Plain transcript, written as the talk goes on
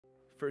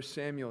1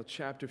 Samuel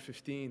chapter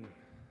 15.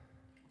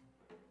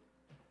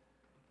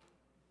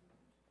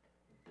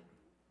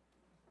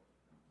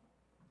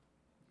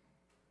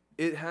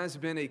 It has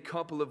been a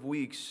couple of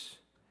weeks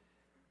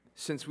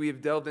since we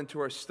have delved into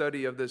our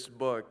study of this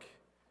book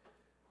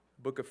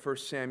of 1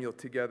 Samuel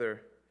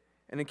together.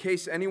 And in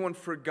case anyone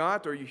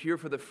forgot or you're here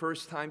for the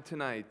first time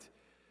tonight,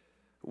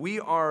 we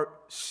are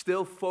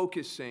still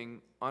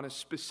focusing on a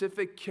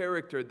specific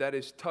character that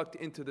is tucked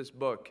into this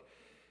book.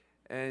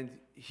 And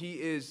he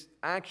is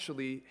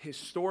actually,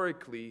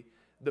 historically,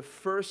 the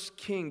first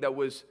king that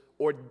was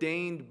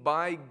ordained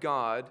by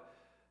God,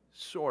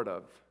 sort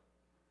of,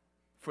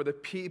 for the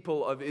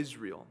people of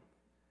Israel.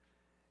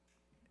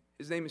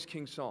 His name is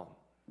King Saul.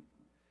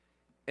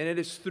 And it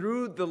is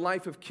through the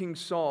life of King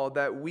Saul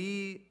that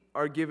we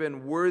are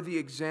given worthy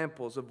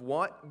examples of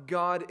what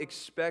God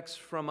expects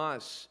from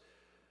us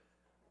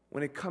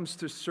when it comes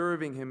to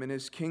serving Him in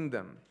His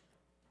kingdom.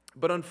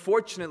 But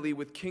unfortunately,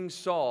 with King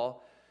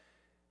Saul,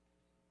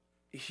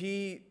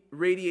 he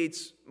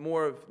radiates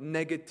more of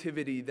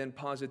negativity than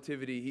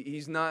positivity.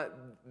 He's not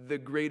the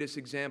greatest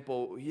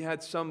example. He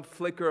had some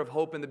flicker of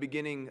hope in the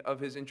beginning of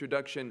his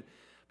introduction,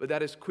 but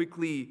that has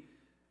quickly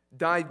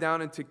died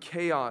down into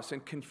chaos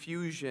and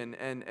confusion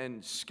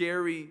and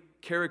scary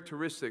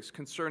characteristics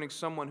concerning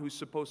someone who's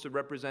supposed to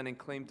represent and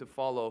claim to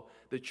follow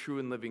the true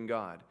and living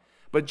God.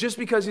 But just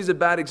because he's a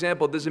bad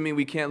example doesn't mean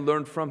we can't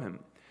learn from him.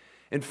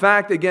 In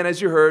fact, again,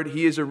 as you heard,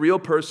 he is a real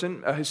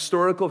person, a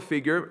historical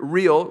figure,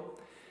 real.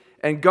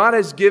 And God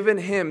has given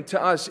him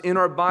to us in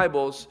our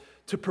Bibles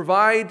to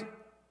provide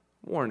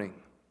warning.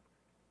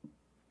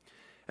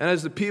 And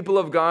as the people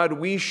of God,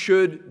 we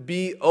should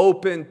be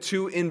open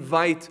to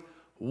invite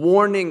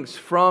warnings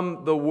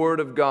from the Word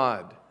of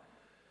God.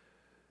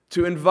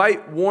 To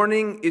invite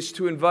warning is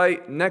to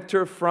invite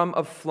nectar from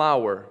a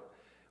flower.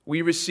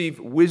 We receive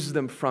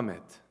wisdom from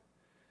it.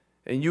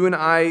 And you and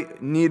I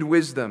need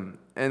wisdom.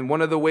 And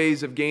one of the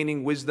ways of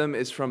gaining wisdom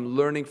is from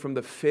learning from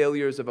the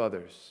failures of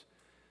others,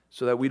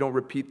 so that we don't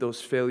repeat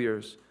those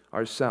failures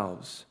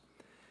ourselves.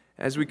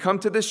 As we come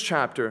to this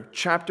chapter,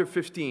 chapter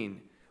 15,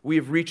 we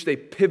have reached a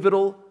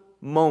pivotal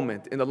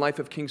moment in the life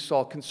of King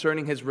Saul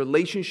concerning his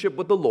relationship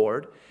with the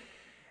Lord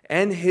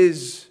and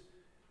his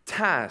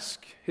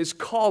task, his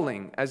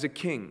calling as a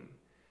king.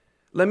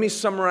 Let me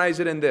summarize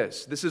it in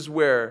this. This is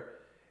where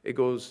it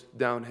goes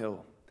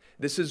downhill.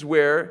 This is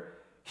where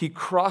he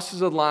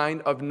crosses a line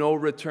of no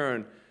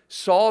return.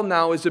 Saul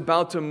now is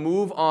about to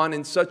move on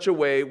in such a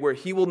way where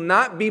he will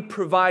not be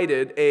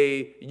provided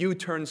a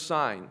U-turn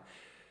sign.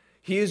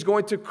 He is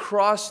going to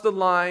cross the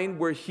line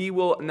where he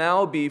will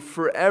now be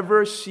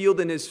forever sealed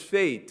in his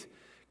fate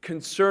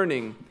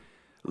concerning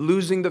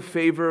losing the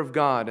favor of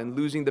God and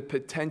losing the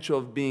potential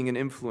of being an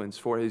influence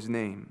for His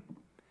name.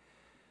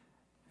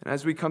 And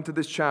as we come to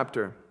this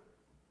chapter,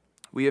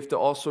 we have to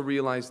also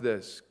realize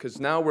this, because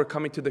now we're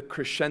coming to the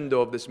crescendo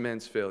of this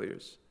man's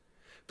failures.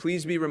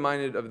 Please be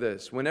reminded of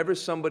this. Whenever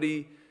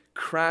somebody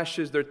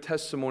crashes their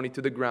testimony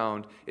to the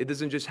ground, it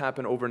doesn't just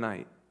happen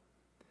overnight.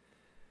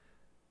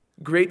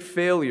 Great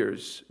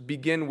failures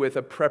begin with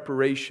a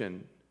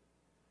preparation.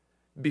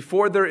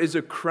 Before there is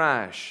a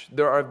crash,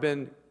 there have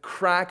been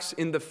cracks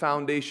in the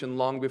foundation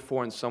long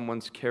before in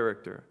someone's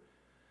character.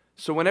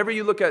 So whenever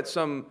you look at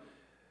some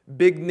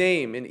big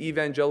name in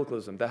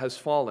evangelicalism that has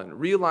fallen,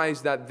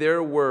 realize that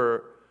there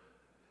were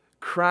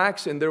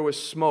cracks and there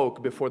was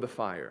smoke before the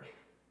fire.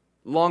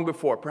 Long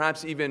before,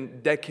 perhaps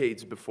even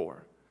decades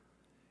before.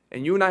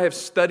 And you and I have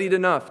studied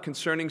enough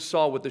concerning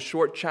Saul with the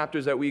short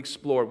chapters that we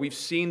explore. We've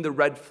seen the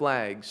red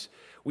flags.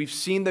 We've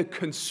seen the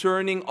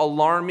concerning,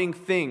 alarming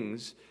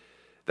things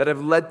that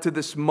have led to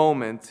this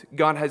moment.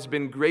 God has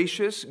been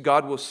gracious.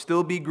 God will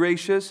still be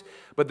gracious.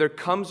 But there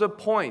comes a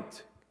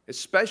point,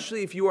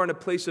 especially if you are in a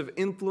place of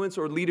influence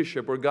or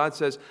leadership, where God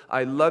says,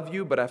 I love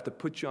you, but I have to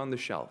put you on the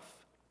shelf.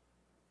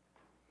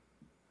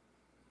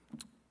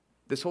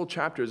 This whole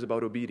chapter is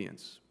about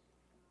obedience.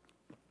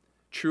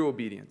 True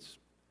obedience.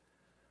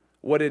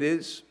 What it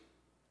is,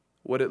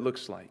 what it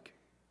looks like.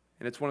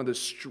 And it's one of the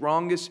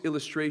strongest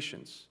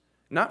illustrations,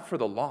 not for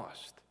the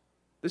lost.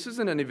 This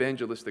isn't an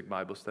evangelistic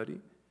Bible study.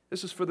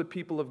 This is for the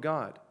people of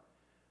God.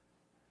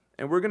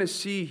 And we're going to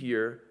see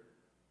here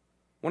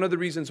one of the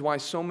reasons why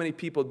so many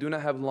people do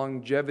not have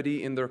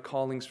longevity in their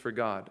callings for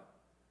God.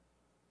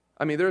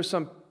 I mean, there are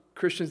some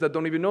Christians that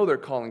don't even know their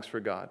callings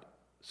for God.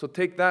 So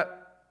take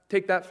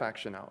that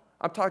faction out.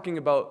 I'm talking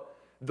about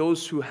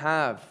those who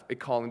have a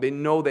calling. They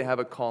know they have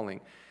a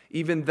calling.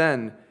 Even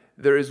then,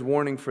 there is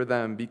warning for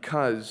them,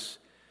 because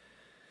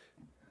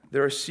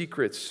there are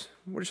secrets,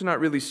 which are not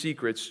really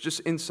secrets,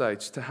 just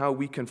insights to how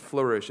we can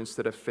flourish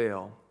instead of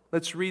fail.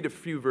 Let's read a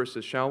few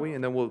verses, shall we?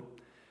 And then we'll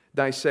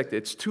dissect it.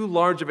 It's too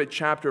large of a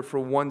chapter for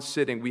one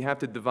sitting. We have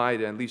to divide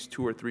it in at least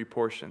 2 or 3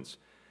 portions.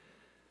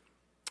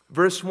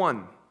 Verse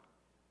 1.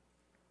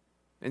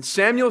 And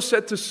Samuel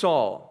said to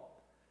Saul,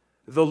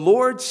 the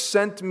Lord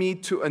sent me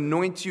to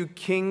anoint you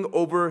king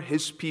over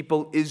His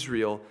people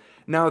Israel.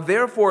 Now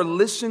therefore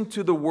listen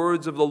to the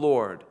words of the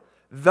Lord.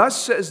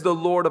 Thus says the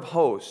Lord of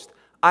hosts,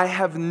 I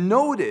have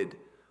noted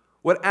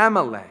what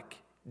Amalek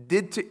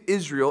did to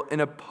Israel in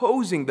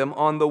opposing them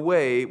on the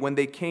way when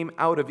they came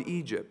out of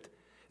Egypt.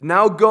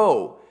 Now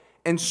go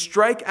and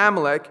strike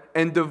Amalek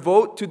and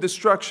devote to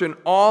destruction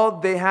all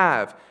they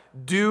have.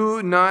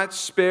 Do not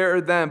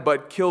spare them,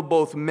 but kill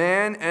both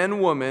man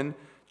and woman,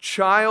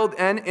 child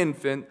and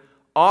infant,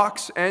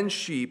 ox and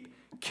sheep,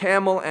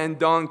 camel and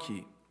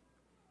donkey."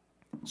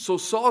 So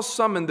Saul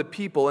summoned the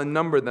people and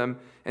numbered them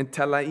in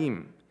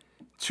Telaim,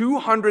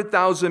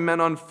 200,000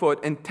 men on foot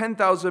and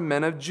 10,000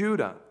 men of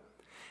Judah.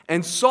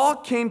 And Saul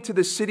came to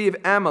the city of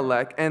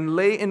Amalek and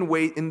lay in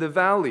wait in the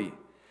valley.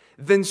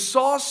 Then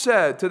Saul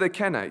said to the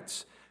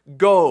Kenites,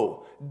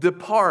 "Go,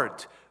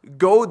 depart,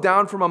 go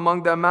down from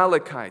among the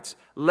Amalekites,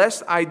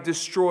 lest I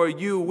destroy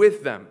you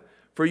with them.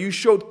 For you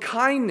showed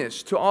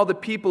kindness to all the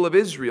people of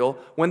Israel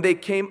when they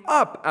came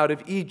up out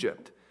of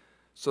Egypt."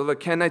 So the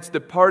Kenites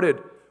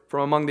departed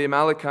from among the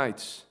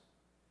Amalekites.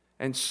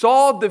 And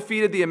Saul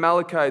defeated the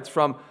Amalekites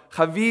from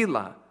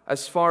Havilah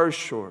as far as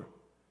Shur,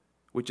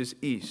 which is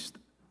east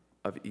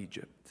of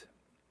Egypt.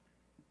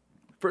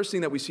 First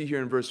thing that we see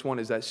here in verse 1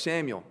 is that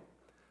Samuel,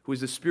 who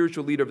is the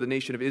spiritual leader of the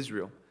nation of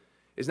Israel,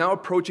 is now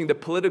approaching the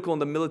political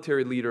and the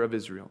military leader of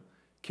Israel,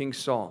 King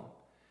Saul.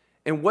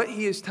 And what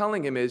he is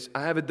telling him is,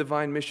 "I have a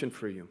divine mission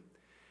for you.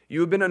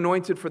 You have been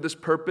anointed for this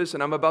purpose,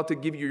 and I'm about to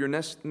give you your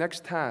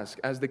next task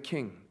as the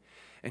king.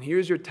 And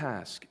here's your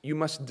task. You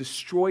must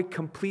destroy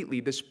completely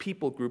this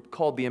people group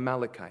called the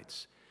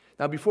Amalekites."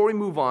 Now, before we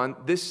move on,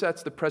 this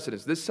sets the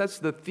precedence. This sets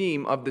the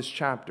theme of this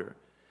chapter.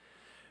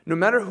 No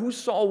matter who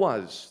Saul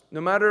was, no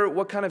matter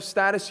what kind of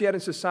status he had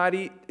in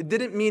society, it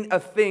didn't mean a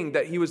thing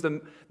that he was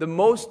the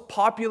most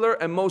popular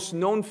and most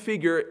known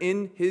figure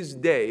in his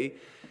day.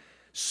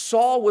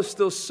 Saul was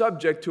still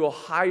subject to a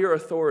higher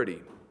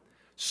authority.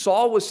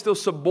 Saul was still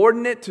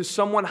subordinate to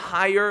someone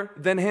higher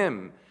than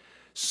him.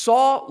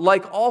 Saul,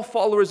 like all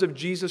followers of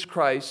Jesus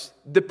Christ,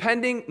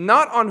 depending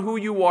not on who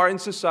you are in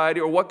society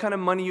or what kind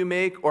of money you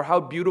make or how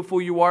beautiful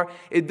you are,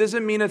 it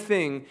doesn't mean a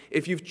thing.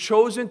 If you've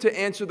chosen to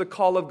answer the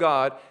call of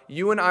God,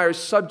 you and I are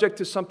subject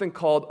to something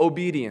called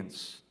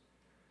obedience.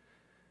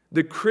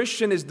 The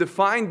Christian is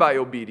defined by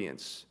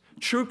obedience.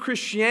 True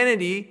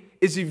Christianity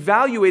is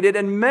evaluated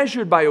and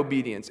measured by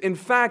obedience. In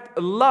fact,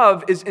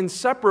 love is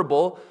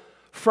inseparable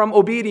from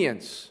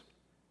obedience.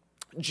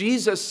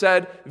 Jesus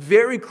said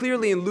very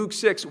clearly in Luke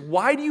 6,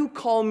 "Why do you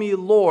call me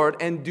Lord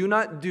and do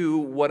not do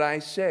what I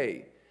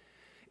say?"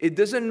 It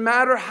doesn't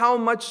matter how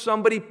much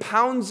somebody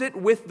pounds it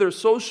with their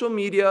social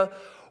media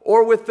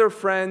or with their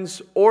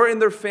friends or in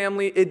their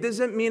family. It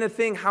doesn't mean a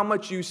thing how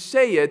much you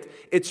say it.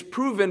 It's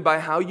proven by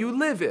how you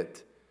live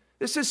it.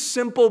 This is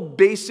simple,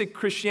 basic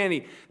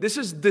Christianity. This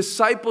is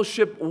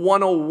discipleship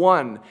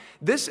 101.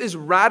 This is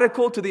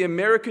radical to the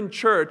American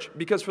church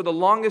because for the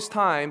longest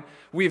time,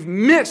 we've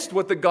missed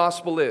what the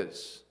gospel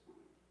is.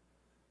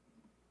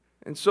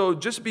 And so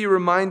just be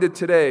reminded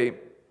today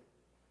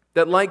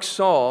that like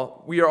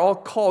Saul, we are all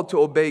called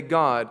to obey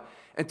God.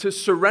 And to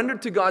surrender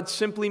to God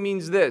simply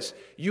means this.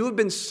 You have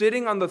been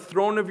sitting on the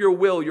throne of your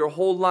will your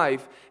whole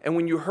life, and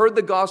when you heard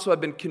the gospel, have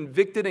been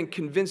convicted and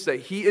convinced that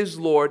He is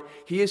Lord,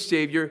 He is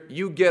Savior.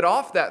 You get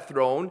off that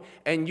throne,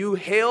 and you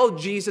hail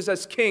Jesus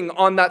as King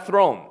on that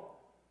throne.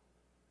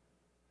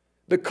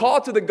 The call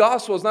to the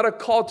gospel is not a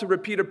call to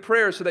repeat a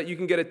prayer so that you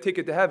can get a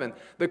ticket to heaven.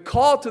 The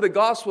call to the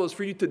gospel is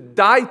for you to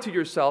die to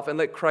yourself and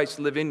let Christ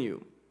live in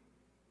you.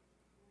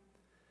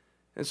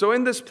 And so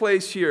in this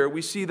place here,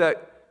 we see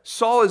that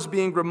Saul is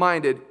being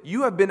reminded,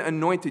 you have been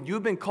anointed, you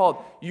have been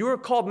called. You are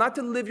called not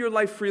to live your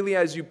life freely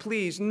as you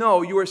please.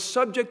 No, you are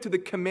subject to the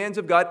commands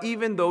of God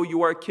even though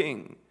you are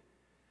king.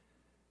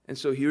 And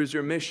so here's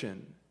your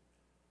mission.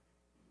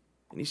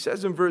 And he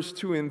says in verse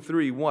 2 and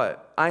 3,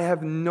 what? I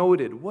have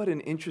noted. What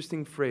an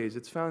interesting phrase.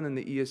 It's found in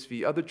the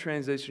ESV. Other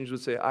translations would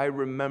say, I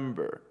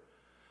remember.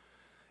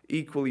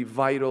 Equally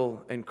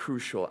vital and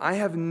crucial. I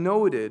have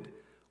noted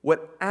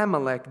what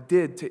Amalek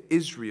did to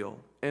Israel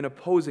and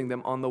opposing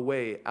them on the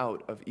way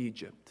out of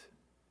Egypt.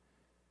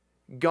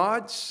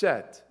 God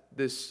set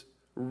this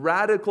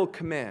radical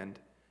command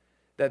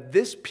that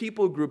this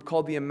people group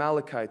called the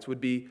Amalekites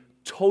would be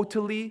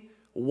totally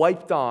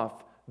wiped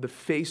off the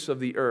face of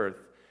the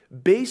earth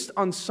based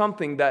on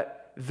something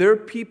that their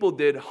people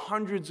did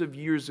hundreds of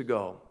years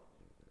ago.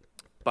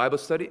 Bible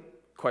study,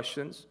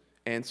 questions,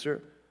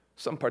 answer,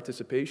 some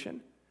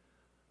participation.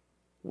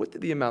 What did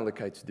the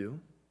Amalekites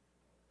do?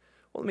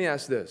 Well, let me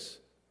ask this.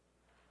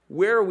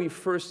 Where are we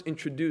first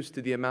introduced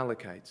to the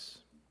Amalekites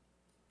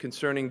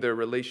concerning their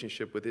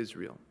relationship with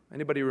Israel?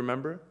 Anybody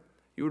remember?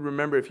 You would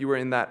remember if you were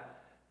in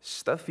that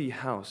stuffy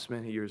house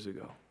many years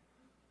ago.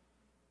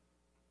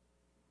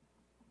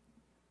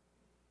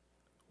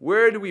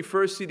 Where do we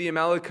first see the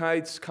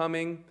Amalekites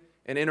coming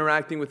and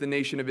interacting with the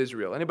nation of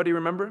Israel? Anybody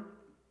remember?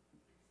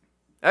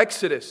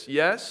 Exodus,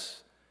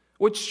 yes?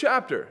 Which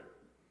chapter?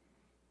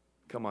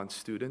 Come on,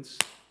 students.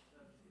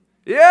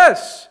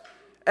 Yes!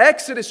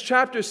 Exodus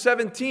chapter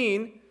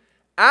 17.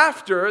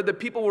 After the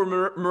people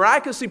were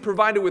miraculously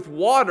provided with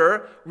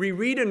water, we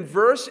read in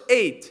verse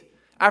 8,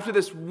 after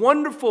this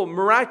wonderful,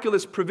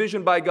 miraculous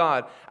provision by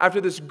God, after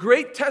this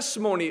great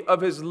testimony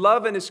of his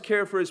love and his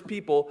care for his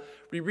people,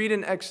 we read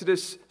in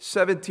Exodus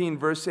 17,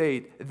 verse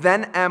 8,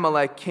 "Then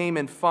Amalek came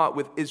and fought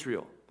with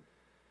Israel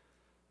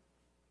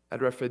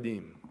at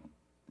Rephidim."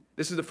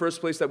 This is the first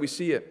place that we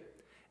see it.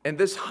 And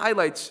this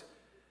highlights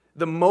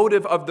the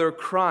motive of their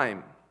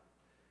crime.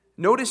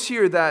 Notice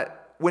here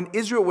that when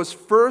Israel was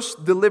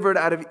first delivered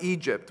out of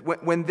Egypt,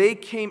 when they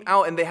came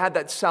out and they had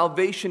that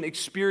salvation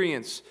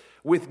experience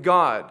with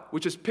God,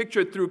 which is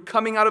pictured through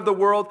coming out of the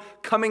world,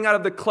 coming out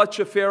of the clutch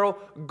of Pharaoh,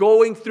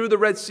 going through the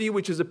Red Sea,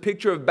 which is a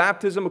picture of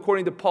baptism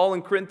according to Paul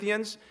in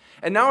Corinthians.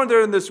 And now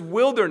they're in this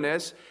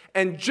wilderness,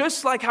 and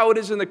just like how it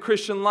is in the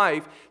Christian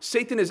life,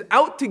 Satan is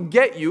out to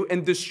get you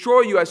and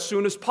destroy you as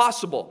soon as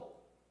possible.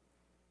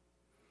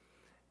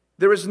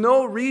 There is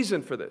no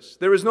reason for this.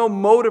 There is no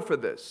motive for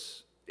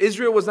this.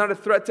 Israel was not a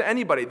threat to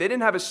anybody. They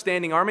didn't have a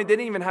standing army. They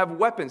didn't even have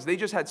weapons. They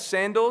just had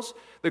sandals,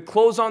 the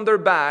clothes on their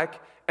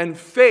back, and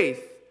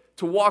faith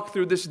to walk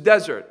through this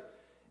desert.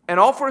 And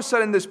all of a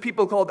sudden, this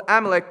people called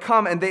Amalek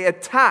come and they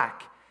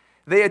attack.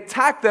 They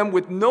attack them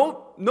with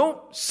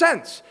no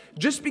sense,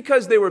 just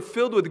because they were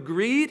filled with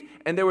greed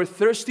and they were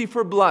thirsty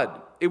for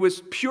blood. It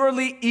was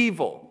purely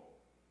evil.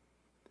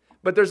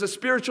 But there's a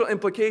spiritual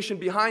implication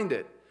behind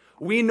it.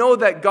 We know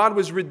that God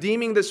was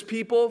redeeming this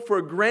people for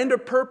a grander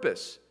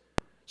purpose,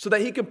 so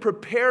that he can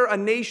prepare a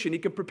nation, he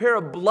can prepare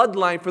a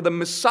bloodline for the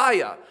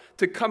Messiah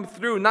to come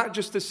through, not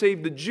just to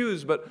save the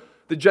Jews, but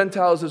the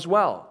Gentiles as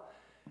well.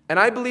 And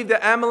I believe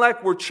that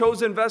Amalek were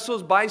chosen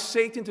vessels by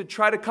Satan to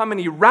try to come and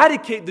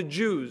eradicate the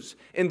Jews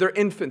in their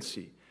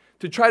infancy,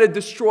 to try to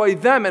destroy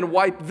them and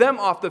wipe them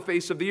off the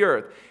face of the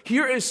earth.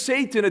 Here is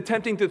Satan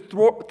attempting to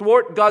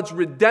thwart God's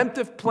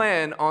redemptive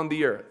plan on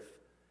the earth.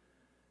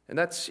 And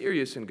that's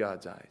serious in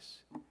God's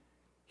eyes.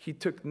 He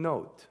took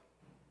note.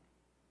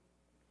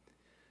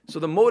 So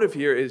the motive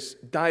here is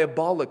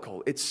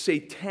diabolical. It's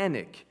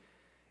satanic.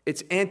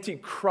 It's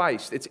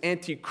anti-Christ. It's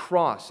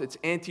anti-cross. It's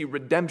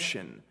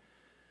anti-redemption.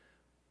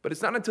 But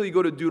it's not until you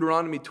go to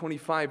Deuteronomy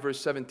 25, verse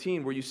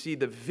 17, where you see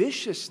the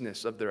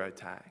viciousness of their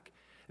attack.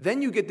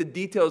 Then you get the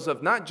details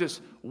of not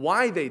just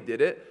why they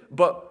did it,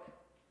 but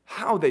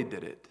how they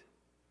did it.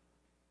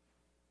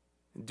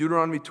 In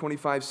Deuteronomy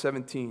 25,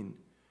 17,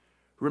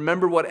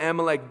 remember what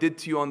Amalek did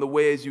to you on the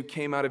way as you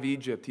came out of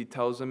Egypt, he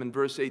tells them. In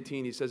verse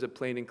 18, he says it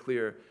plain and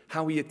clear,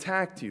 how he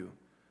attacked you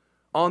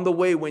on the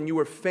way when you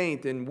were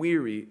faint and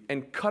weary,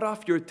 and cut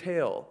off your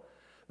tail,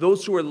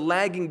 those who were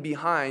lagging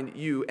behind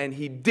you, and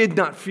he did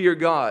not fear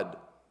God.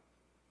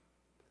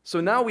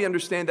 So now we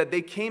understand that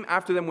they came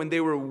after them when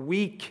they were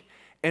weak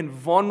and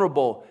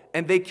vulnerable,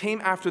 and they came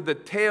after the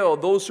tail,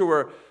 those who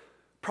were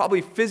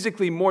probably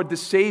physically more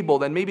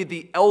disabled, and maybe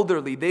the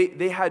elderly.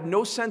 They had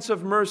no sense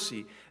of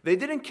mercy. They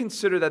didn't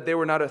consider that they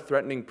were not a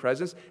threatening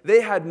presence.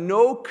 They had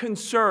no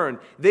concern.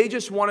 They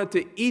just wanted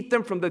to eat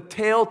them from the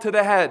tail to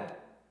the head.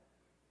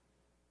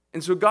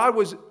 And so God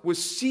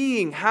was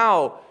seeing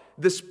how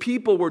this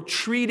people were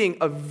treating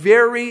a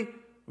very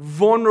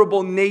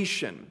vulnerable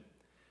nation.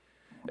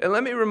 And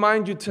let me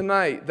remind you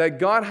tonight that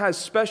God has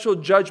special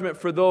judgment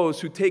for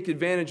those who take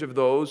advantage of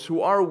those who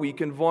are weak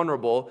and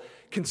vulnerable.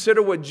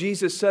 Consider what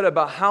Jesus said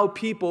about how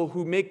people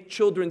who make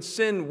children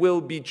sin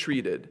will be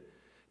treated.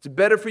 It's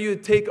better for you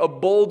to take a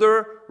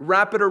boulder,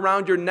 wrap it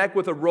around your neck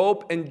with a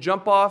rope, and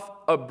jump off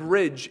a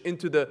bridge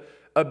into the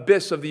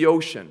abyss of the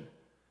ocean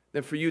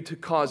than for you to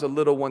cause a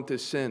little one to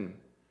sin.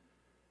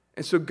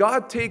 And so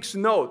God takes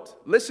note.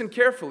 Listen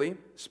carefully,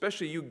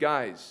 especially you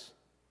guys.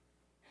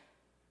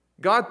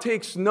 God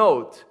takes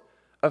note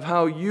of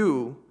how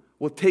you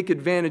will take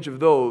advantage of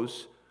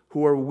those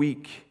who are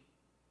weak,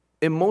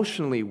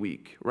 emotionally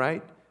weak,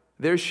 right?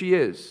 There she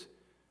is.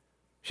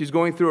 She's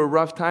going through a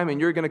rough time,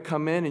 and you're going to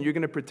come in and you're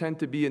going to pretend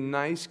to be a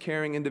nice,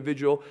 caring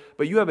individual,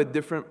 but you have a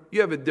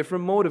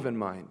different motive in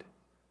mind,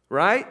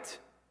 right?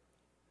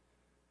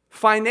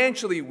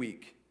 Financially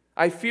weak.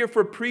 I fear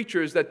for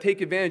preachers that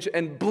take advantage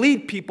and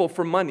bleed people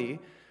for money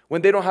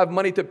when they don't have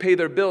money to pay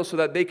their bills so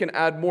that they can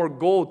add more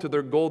gold to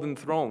their golden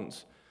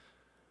thrones.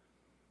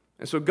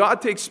 And so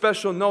God takes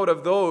special note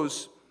of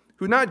those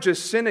who not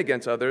just sin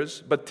against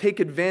others, but take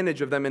advantage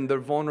of them in their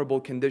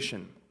vulnerable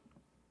condition.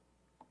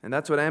 And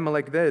that's what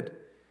Amalek did.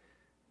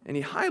 And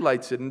he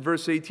highlights it in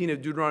verse 18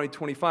 of Deuteronomy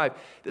 25.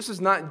 This is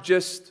not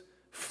just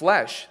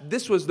flesh.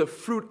 This was the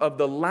fruit of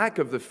the lack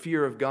of the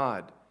fear of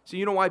God. So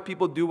you know why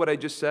people do what I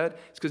just said?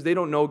 It's because they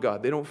don't know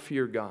God. They don't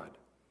fear God.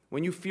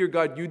 When you fear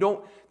God, you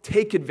don't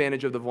take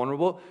advantage of the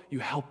vulnerable. You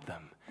help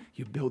them.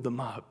 You build them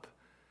up.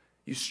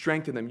 You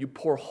strengthen them. You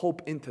pour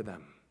hope into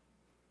them.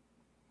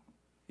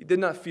 He did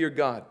not fear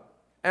God.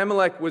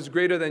 Amalek was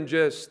greater than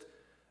just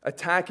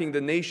attacking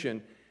the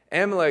nation.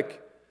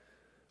 Amalek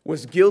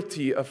was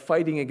guilty of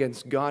fighting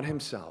against God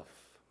himself.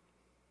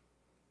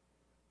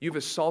 You've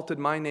assaulted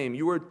my name.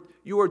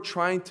 You are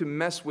trying to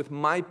mess with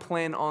my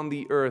plan on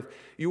the earth.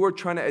 You are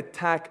trying to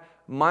attack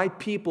my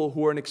people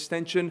who are an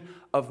extension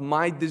of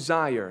my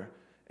desire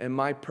and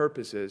my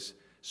purposes.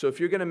 So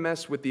if you're going to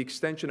mess with the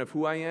extension of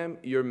who I am,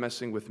 you're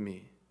messing with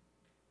me.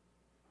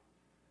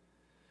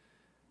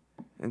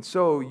 And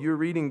so you're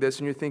reading this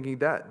and you're thinking,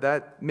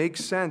 that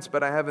makes sense,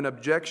 but I have an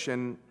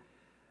objection.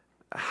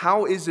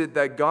 How is it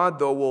that God,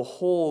 though, will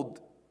hold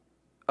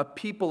a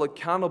people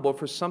accountable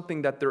for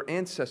something that their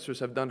ancestors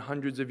have done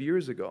hundreds of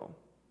years ago?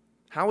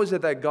 How is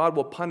it that God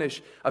will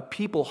punish a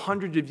people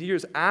hundreds of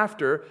years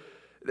after?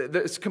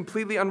 It's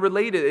completely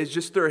unrelated. It's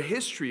just their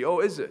history. Oh,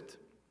 is it?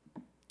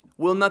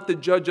 Will not the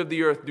judge of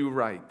the earth do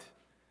right?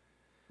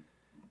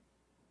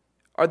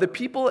 Are the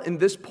people in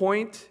this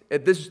point,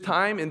 at this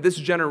time, in this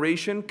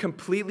generation,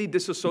 completely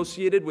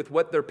disassociated with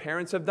what their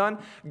parents have done?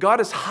 God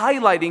is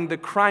highlighting the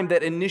crime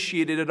that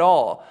initiated it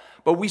all.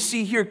 But we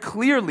see here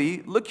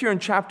clearly, look here in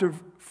chapter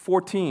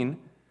 14,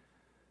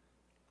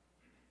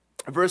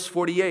 verse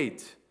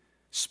 48,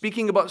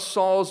 speaking about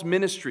Saul's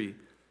ministry.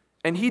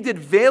 And he did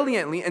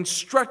valiantly and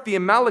struck the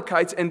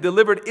Amalekites and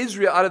delivered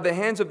Israel out of the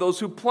hands of those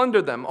who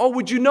plundered them. Oh,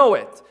 would you know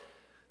it?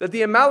 That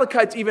the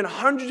Amalekites, even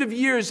hundreds of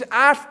years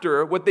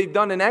after what they've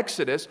done in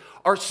Exodus,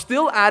 are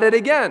still at it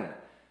again.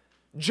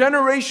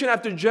 Generation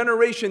after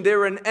generation, they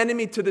were an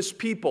enemy to this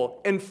people.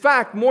 In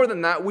fact, more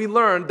than that, we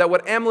learned that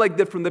what Amalek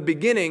did from the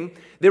beginning,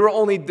 they were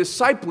only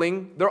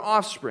discipling their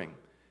offspring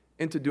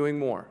into doing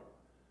more.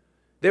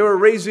 They were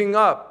raising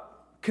up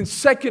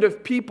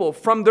consecutive people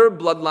from their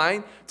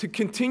bloodline to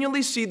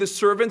continually see the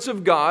servants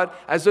of God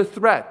as a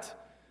threat.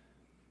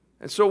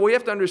 And so we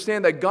have to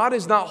understand that God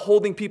is not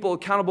holding people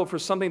accountable for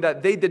something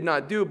that they did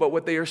not do, but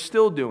what they are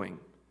still doing.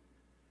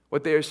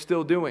 What they are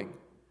still doing.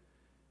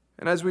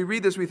 And as we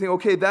read this, we think,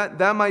 okay,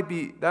 that might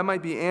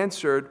be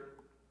answered,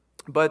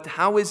 but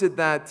how is it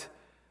that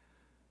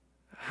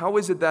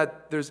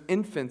there's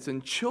infants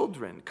and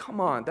children?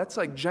 Come on, that's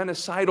like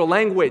genocidal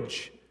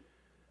language.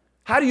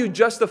 How do you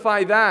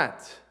justify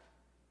that?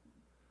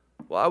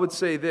 Well, I would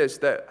say this,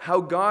 that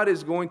how God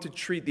is going to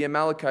treat the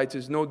Amalekites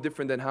is no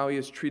different than how he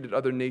has treated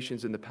other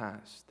nations in the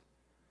past.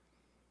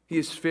 He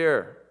is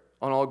fair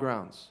on all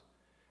grounds.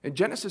 In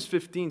Genesis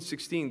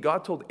 15:16,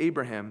 God told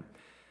Abraham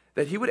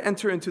that he would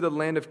enter into the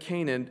land of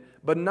Canaan,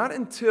 but not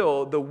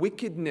until the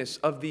wickedness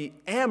of the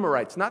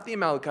Amorites, not the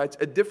Amalekites,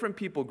 a different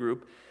people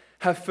group,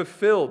 have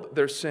fulfilled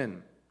their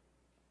sin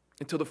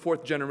until the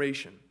fourth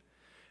generation.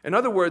 In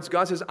other words,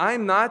 God says,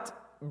 I'm not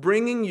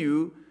bringing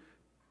you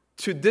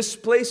to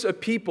displace a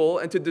people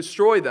and to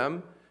destroy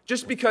them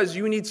just because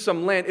you need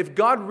some land. If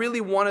God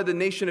really wanted the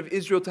nation of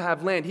Israel to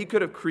have land, he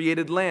could have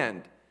created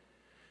land.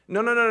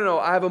 No.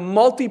 I have a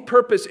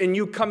multi-purpose in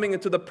you coming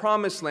into the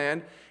promised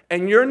land,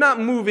 and you're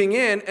not moving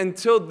in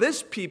until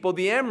this people,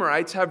 the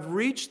Amorites, have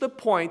reached the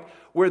point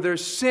where their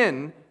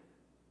sin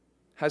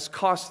has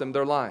cost them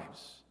their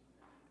lives.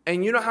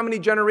 And you know how many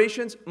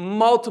generations?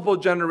 Multiple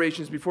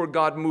generations before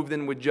God moved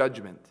in with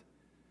judgment.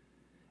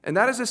 And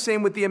that is the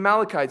same with the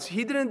Amalekites.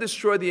 He didn't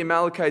destroy the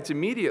Amalekites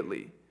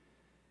immediately.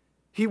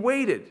 He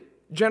waited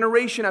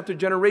generation after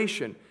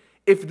generation.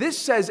 If this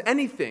says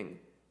anything,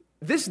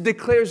 this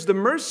declares the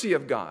mercy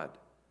of God.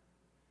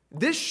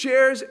 This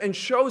shares and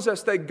shows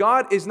us that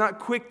God is not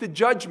quick to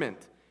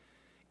judgment,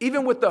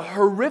 even with the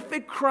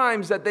horrific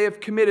crimes that they have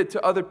committed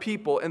to other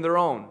people in their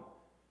own.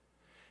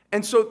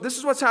 And so this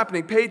is what's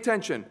happening. Pay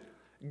attention.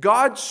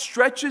 God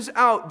stretches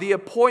out the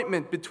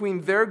appointment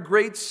between their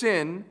great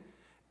sin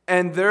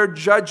and their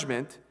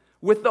judgment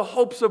with the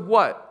hopes of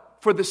what?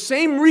 For the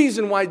same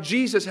reason why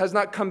Jesus has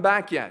not come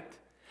back yet.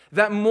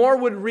 That more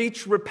would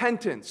reach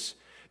repentance.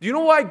 Do you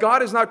know why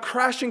God is not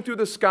crashing through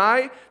the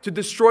sky to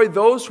destroy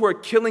those who are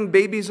killing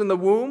babies in the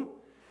womb?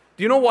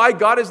 Do you know why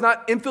God is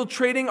not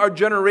infiltrating our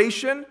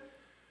generation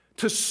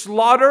to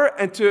slaughter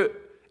and to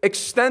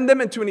extend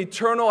them into an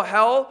eternal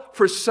hell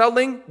for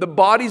selling the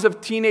bodies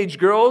of teenage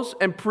girls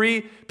and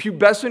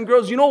pre-pubescent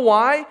girls? You know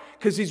why?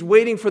 Because he's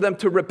waiting for them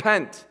to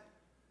repent.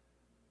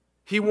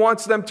 He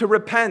wants them to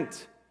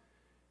repent.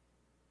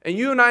 And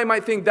you and I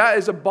might think that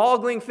is a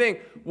boggling thing.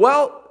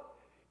 Well,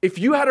 if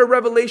you had a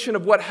revelation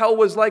of what hell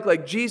was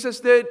like Jesus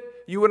did,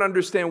 you would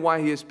understand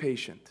why he is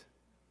patient.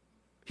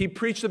 He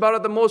preached about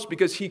it the most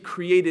because he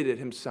created it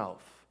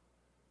himself.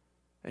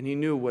 And he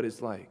knew what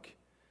it's like.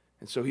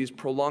 And so he's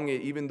prolonging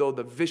it even though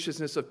the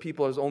viciousness of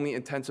people is only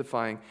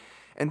intensifying.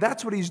 And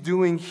that's what he's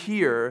doing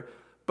here.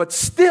 But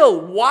still,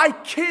 why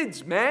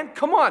kids, man?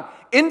 Come on.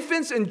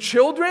 Infants and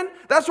children?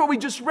 That's what we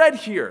just read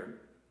here.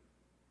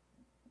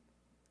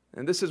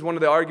 And this is one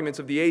of the arguments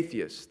of the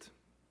atheist.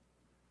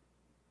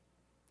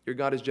 Your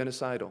God is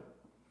genocidal.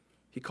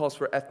 He calls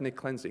for ethnic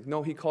cleansing.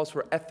 No, he calls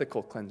for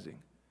ethical cleansing.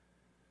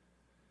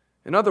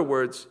 In other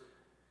words,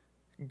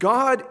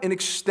 God, in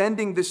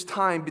extending this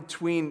time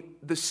between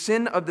the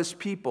sin of this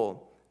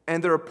people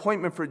and their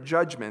appointment for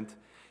judgment,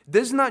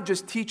 does not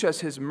just teach us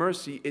his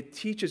mercy, it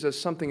teaches us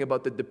something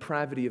about the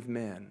depravity of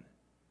man.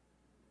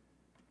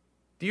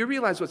 Do you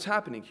realize what's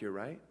happening here,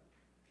 right?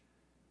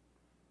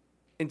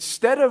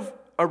 Instead of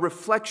a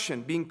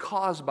reflection being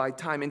caused by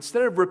time,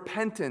 instead of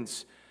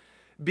repentance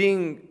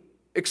being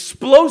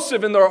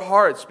explosive in their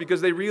hearts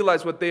because they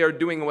realize what they are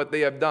doing and what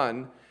they have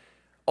done,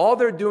 all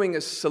they're doing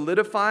is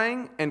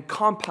solidifying and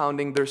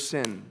compounding their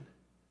sin.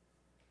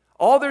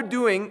 All they're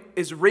doing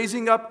is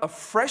raising up a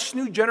fresh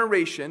new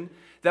generation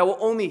that will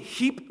only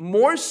heap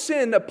more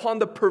sin upon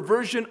the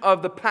perversion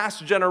of the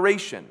past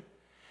generation.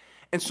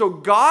 And so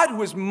God,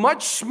 who is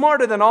much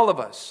smarter than all of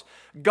us,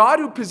 God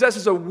who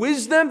possesses a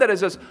wisdom that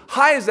is as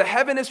high as the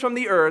heaven is from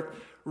the earth,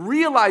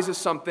 realizes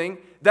something,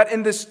 that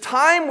in this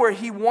time where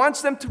he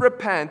wants them to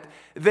repent,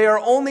 they are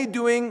only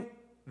doing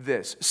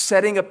this,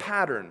 setting a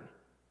pattern.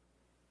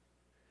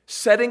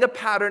 Setting a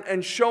pattern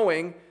and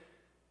showing,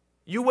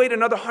 you wait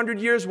another 100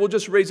 years, we'll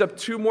just raise up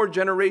 2 more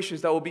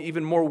generations that will be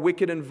even more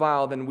wicked and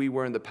vile than we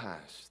were in the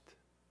past.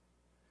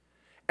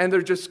 And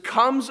there just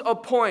comes a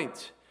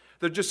point,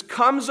 there just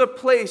comes a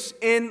place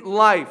in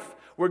life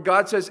where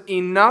God says,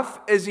 enough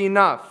is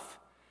enough.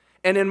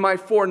 And in my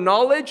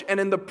foreknowledge and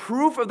in the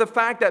proof of the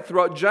fact that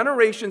throughout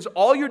generations,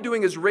 all you're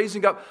doing is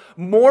raising up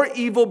more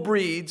evil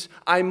breeds,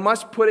 I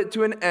must put it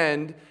to an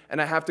end, and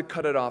I have to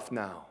cut it off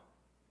now.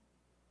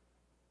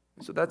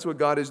 So that's what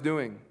God is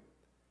doing.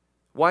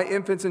 Why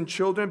infants and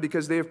children?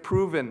 Because they have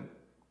proven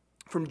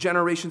from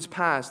generations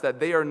past that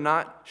they are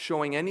not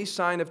showing any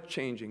sign of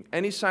changing,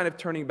 any sign of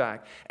turning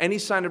back, any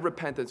sign of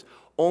repentance,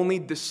 only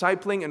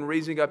discipling and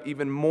raising up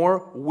even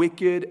more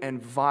wicked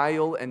and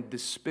vile and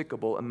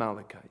despicable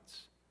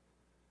Amalekites.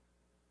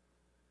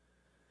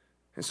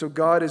 And so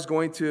God is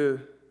going to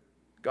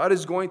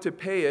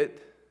pay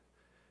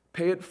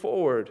it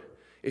forward.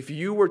 If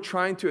you were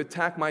trying to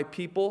attack my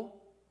people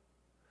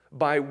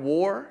by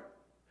war,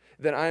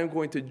 then I am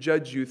going to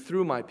judge you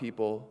through my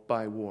people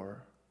by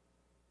war.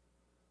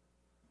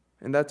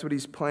 And that's what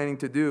he's planning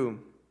to do.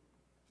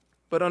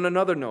 But on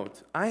another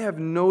note, I have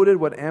noted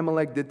what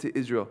Amalek did to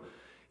Israel.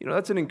 You know,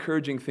 that's an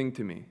encouraging thing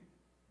to me.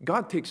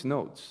 God takes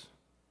notes.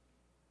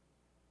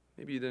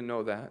 Maybe you didn't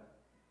know that.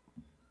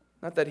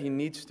 Not that he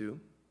needs to,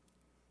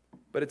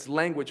 but it's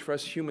language for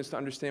us humans to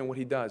understand what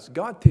he does.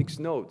 God takes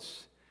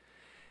notes.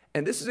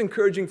 And this is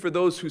encouraging for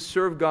those who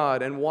serve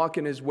God and walk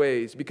in his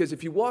ways, because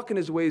if you walk in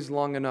his ways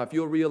long enough,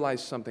 you'll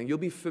realize something. You'll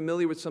be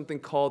familiar with something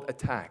called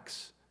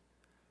attacks.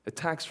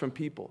 Attacks from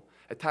people.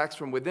 Attacks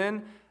from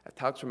within,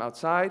 attacks from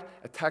outside,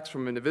 attacks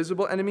from an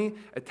invisible enemy,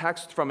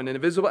 attacks from an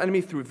invisible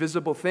enemy through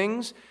visible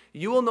things.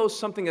 You will know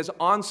something as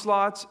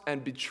onslaughts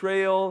and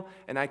betrayal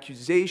and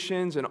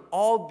accusations and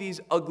all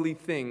these ugly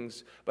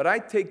things. But I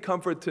take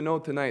comfort to know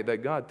tonight that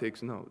God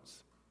takes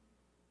notes.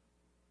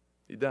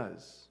 He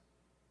does.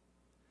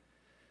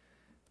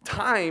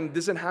 Time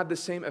doesn't have the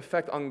same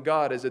effect on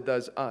God as it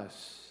does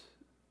us.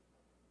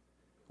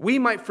 We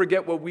might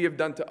forget what we have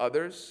done to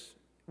others.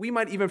 We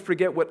might even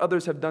forget what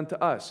others have done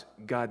to us.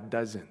 God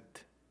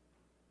doesn't.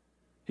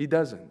 He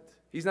doesn't.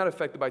 He's not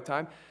affected by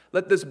time.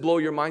 Let this blow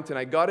your mind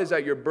tonight. God is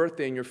at your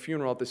birthday and your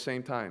funeral at the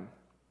same time.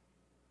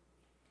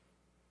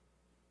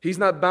 He's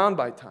not bound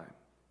by time.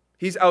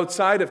 He's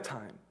outside of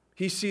time.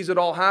 He sees it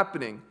all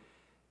happening.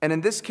 And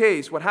in this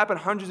case, what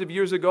happened hundreds of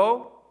years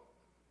ago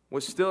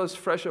was still as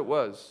fresh as it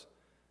was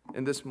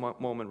in this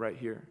moment right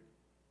here.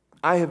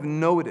 I have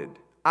noted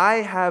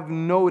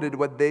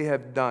what they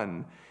have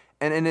done.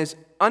 And in his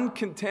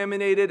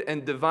uncontaminated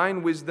and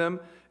divine wisdom,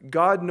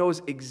 God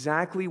knows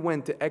exactly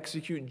when to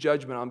execute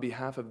judgment on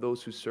behalf of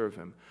those who serve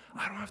him.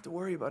 I don't have to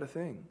worry about a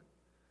thing.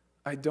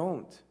 I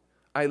don't.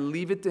 I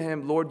leave it to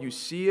him. Lord, you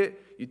see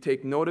it. You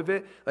take note of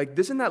it. Like,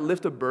 doesn't that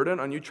lift a burden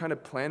on you trying to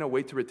plan a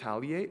way to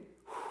retaliate?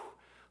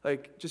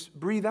 Like, just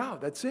breathe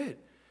out. That's it.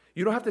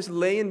 You don't have to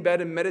lay in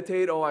bed and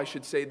meditate, oh, I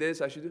should say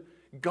this, I should do.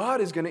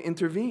 God is going to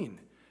intervene.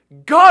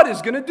 God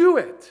is going to do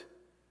it.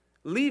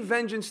 Leave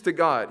vengeance to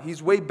God.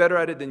 He's way better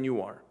at it than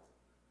you are.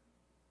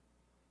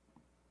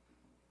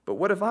 But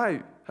what if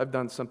I have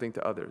done something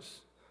to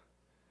others?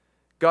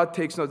 God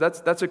takes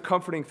notes. That's a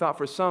comforting thought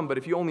for some, but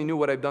if you only knew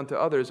what I've done to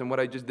others and what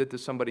I just did to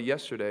somebody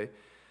yesterday,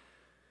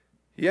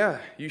 yeah,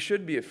 you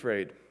should be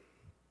afraid.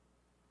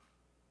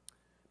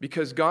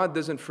 Because God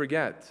doesn't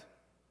forget.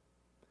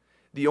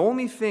 The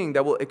only thing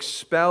that will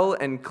expel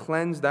and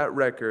cleanse that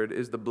record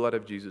is the blood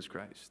of Jesus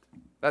Christ.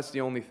 That's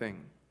the only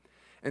thing.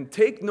 And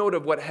take note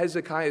of what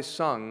Hezekiah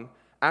sung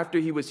after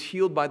he was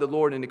healed by the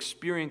Lord and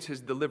experienced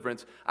his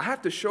deliverance. I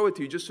have to show it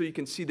to you just so you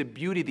can see the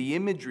beauty, the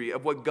imagery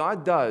of what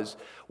God does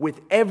with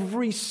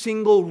every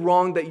single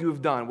wrong that you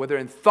have done, whether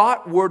in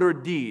thought, word, or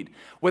deed,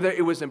 whether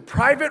it was in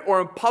private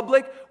or in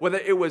public, whether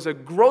it was a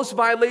gross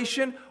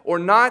violation or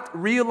not.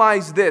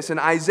 Realize this. In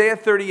Isaiah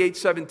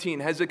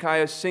 38:17,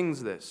 Hezekiah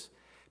sings this.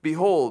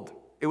 Behold,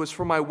 it was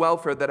for my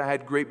welfare that I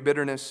had great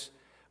bitterness,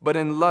 but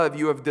in love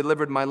you have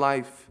delivered my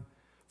life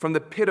from the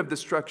pit of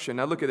destruction.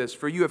 Now look at this.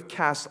 For you have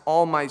cast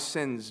all my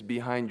sins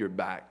behind your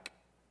back.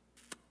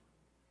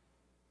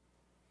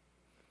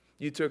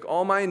 You took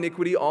all my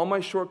iniquity, all my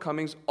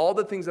shortcomings, all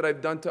the things that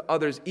I've done to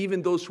others,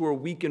 even those who are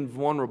weak and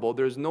vulnerable.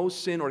 There's no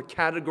sin or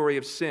category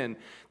of sin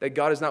that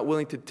God is not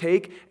willing to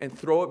take and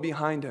throw it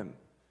behind him.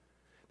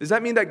 Does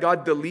that mean that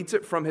God deletes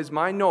it from his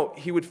mind? No,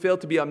 he would fail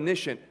to be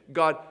omniscient.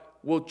 God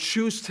will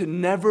choose to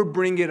never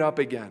bring it up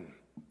again.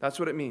 That's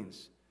what it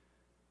means.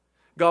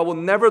 God will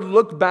never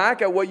look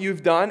back at what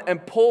you've done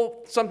and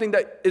pull something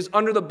that is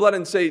under the blood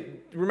and say,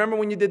 remember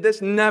when you did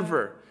this?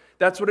 Never.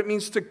 That's what it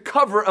means to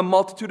cover a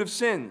multitude of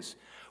sins.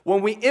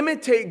 When we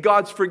imitate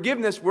God's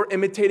forgiveness, we're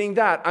imitating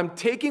that. I'm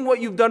taking what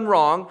you've done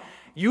wrong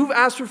You've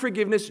asked for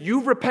forgiveness.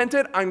 You've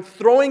repented. I'm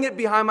throwing it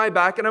behind my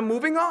back and I'm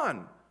moving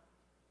on.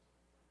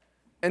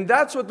 And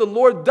that's what the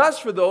Lord does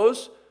for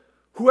those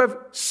who have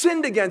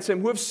sinned against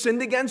Him, who have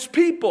sinned against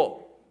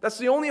people. That's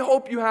the only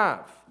hope you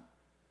have.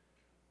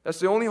 That's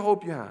the only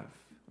hope you have.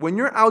 When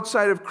you're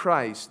outside of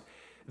Christ,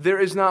 there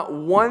is not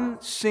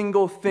one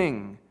single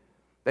thing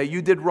that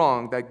you did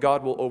wrong that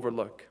God will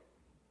overlook.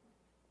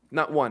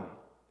 Not one.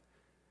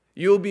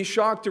 You'll be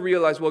shocked to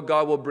realize what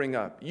God will bring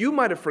up. You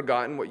might have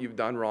forgotten what you've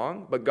done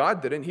wrong, but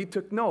God didn't. He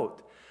took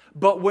note.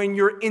 But when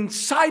you're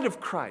inside of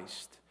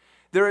Christ,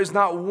 there is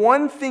not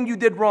one thing you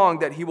did wrong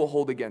that He will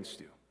hold against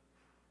you.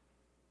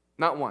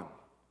 Not one.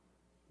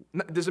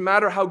 It doesn't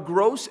matter how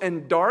gross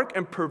and dark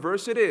and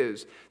perverse it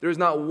is. There is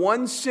not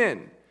one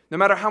sin. No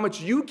matter how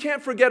much you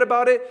can't forget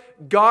about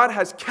it, God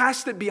has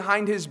cast it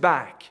behind His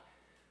back.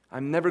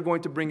 I'm never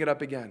going to bring it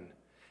up again.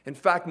 In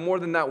fact, more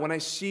than that, when I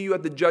see you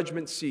at the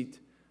judgment seat,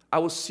 I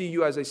will see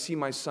you as I see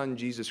my Son,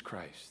 Jesus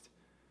Christ.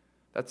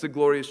 That's the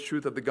glorious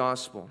truth of the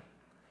gospel.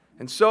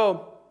 And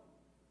so,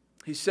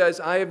 he says,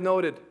 I have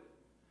noted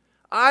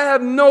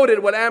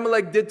what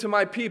Amalek did to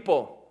my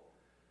people.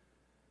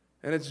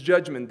 And it's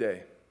judgment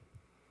day.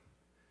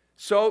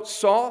 So,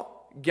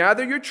 Saul,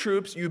 gather your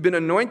troops. You've been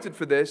anointed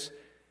for this.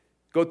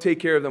 Go take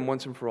care of them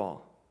once and for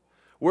all.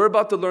 We're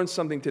about to learn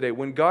something today.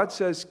 When God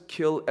says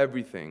kill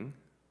everything,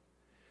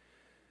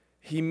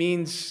 He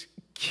means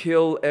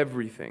kill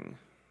everything.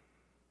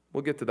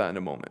 We'll get to that in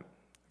a moment.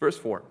 Verse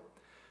 4.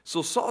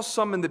 So Saul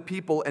summoned the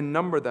people and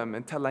numbered them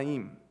in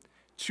Telaim,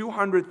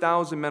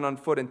 200,000 men on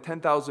foot and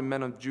 10,000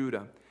 men of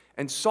Judah.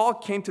 And Saul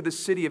came to the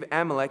city of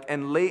Amalek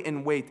and lay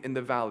in wait in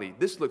the valley.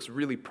 This looks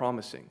really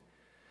promising.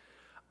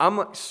 I'm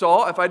like,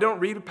 Saul, if I don't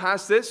read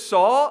past this,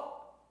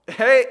 Saul,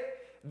 hey,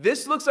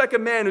 this looks like a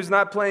man who's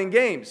not playing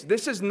games.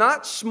 This is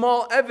not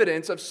small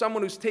evidence of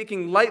someone who's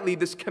taking lightly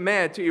this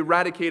command to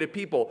eradicate a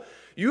people.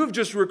 You have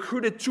just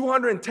recruited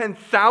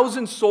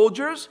 210,000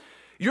 soldiers.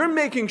 You're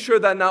making sure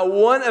that not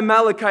one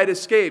Amalekite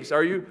escapes.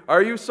 Are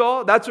you,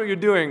 Saul? That's what you're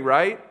doing,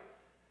 right?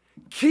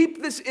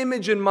 Keep this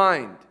image in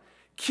mind.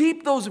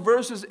 Keep those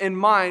verses in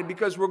mind,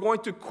 because we're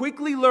going to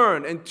quickly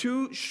learn in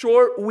 2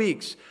 short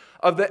weeks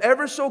of the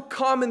ever so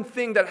common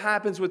thing that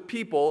happens with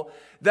people,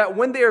 that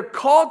when they are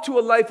called to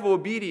a life of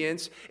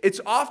obedience, it's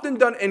often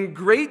done in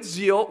great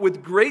zeal,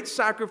 with great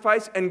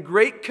sacrifice and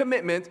great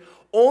commitment,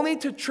 only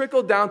to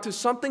trickle down to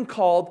something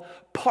called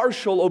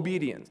partial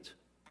obedience.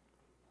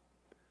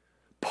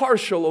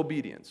 Partial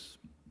obedience.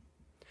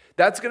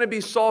 That's going to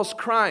be Saul's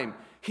crime.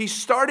 He's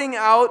starting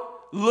out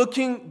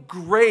looking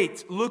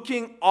great,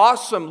 looking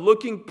awesome,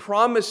 looking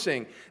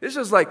promising. This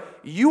is like,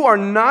 you are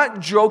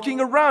not joking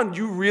around.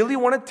 You really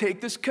want to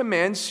take this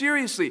command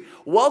seriously.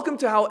 Welcome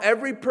to how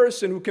every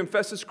person who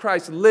confesses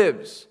Christ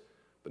lives,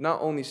 but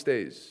not only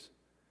stays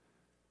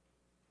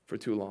for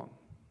too long.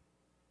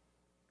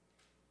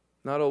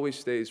 Not always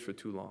stays for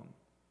too long.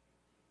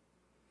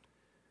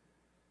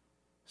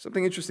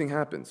 Something interesting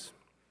happens.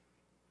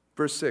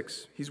 Verse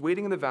 6, he's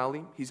waiting in the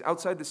valley. He's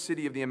outside the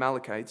city of the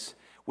Amalekites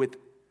with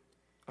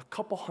a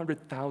couple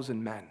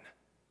 100,000 men.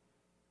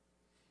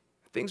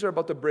 Things are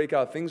about to break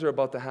out. Things are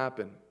about to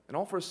happen. And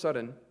all for a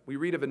sudden, we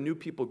read of a new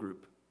people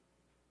group.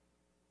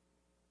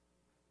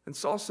 And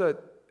Saul said,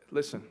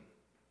 listen,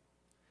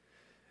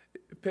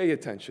 pay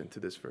attention to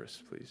this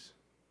verse, please.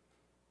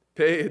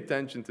 Pay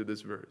attention to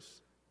this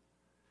verse.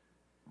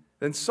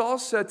 Then Saul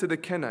said to the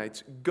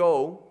Kenites,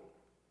 go,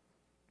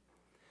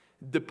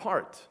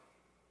 depart.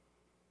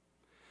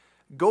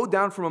 Go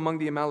down from among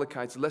the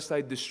Amalekites, lest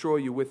I destroy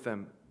you with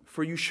them.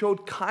 For you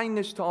showed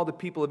kindness to all the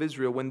people of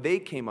Israel when they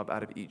came up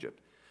out of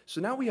Egypt. So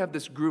now we have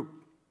this group.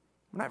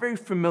 We're not very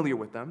familiar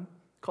with them,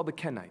 called the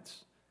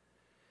Kenites.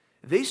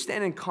 They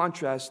stand in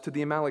contrast to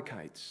the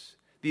Amalekites.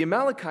 The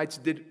Amalekites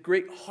did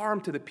great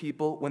harm to the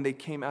people when they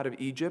came out of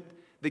Egypt.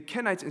 The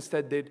Kenites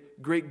instead did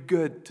great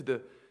good to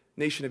the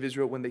nation of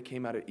Israel when they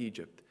came out of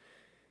Egypt.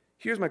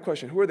 Here's my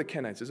question. Who are the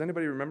Kenites? Does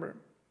anybody remember?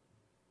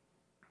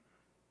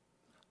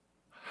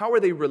 How are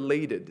they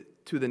related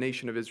to the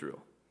nation of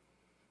Israel?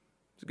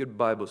 It's a good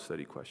Bible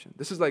study question.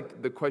 This is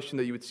like the question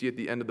that you would see at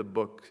the end of the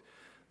book,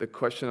 the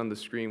question on the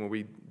screen when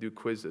we do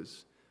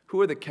quizzes.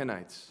 Who are the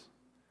Kenites?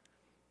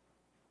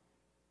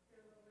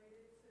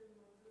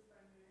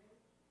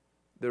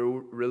 They're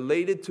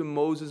related to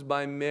Moses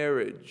by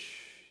marriage.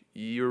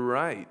 You're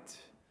right.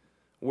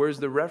 Where's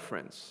the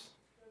reference?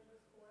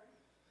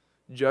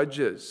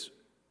 Judges.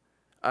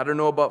 I don't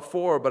know about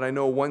 4, but I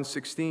know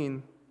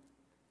 1:16.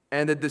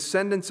 And the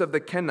descendants of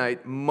the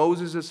Kenite,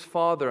 Moses'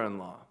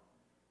 father-in-law,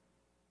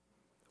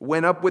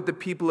 went up with the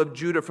people of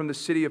Judah from the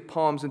city of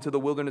palms into the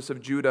wilderness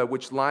of Judah,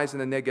 which lies in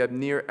the Negeb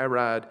near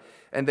Arad,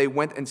 and they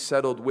went and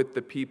settled with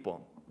the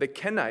people. The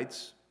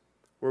Kenites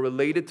were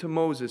related to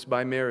Moses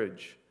by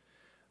marriage.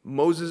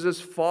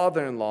 Moses'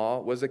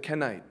 father-in-law was a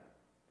Kenite.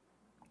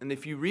 And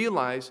if you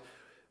realize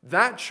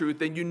that truth,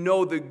 then you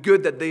know the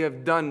good that they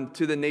have done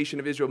to the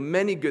nation of Israel.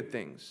 Many good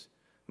things.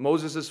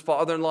 Moses'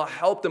 father-in-law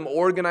helped him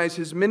organize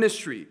his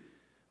ministry.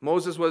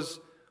 Moses was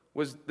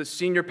the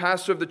senior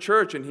pastor of the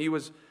church, and he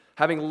was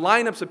having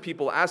lineups of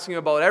people asking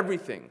about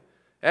everything.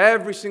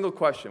 Every single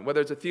question, whether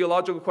it's a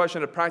theological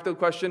question, a practical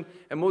question.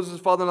 And Moses'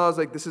 father-in-law was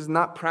like, this is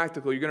not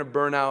practical. You're going to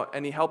burn out.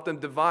 And he helped them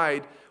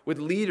divide with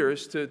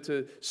leaders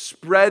to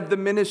spread the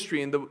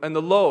ministry and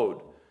the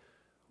load.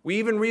 We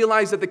even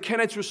realized that the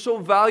Kenites were so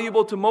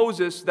valuable to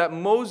Moses that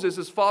Moses,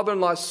 his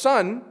father-in-law's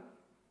son,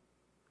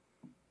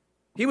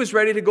 he was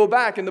ready to go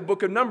back in the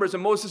book of Numbers.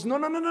 And Moses says,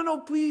 no,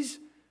 please,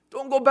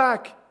 don't go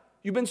back.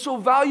 You've been so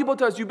valuable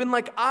to us. You've been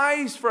like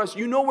eyes for us.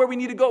 You know where we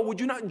need to go.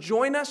 Would you not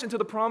join us into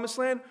the promised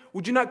land?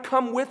 Would you not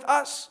come with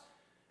us?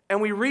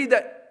 And we read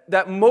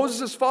that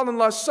Moses'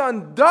 father-in-law's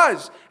son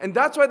does. And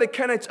that's why the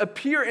Kenites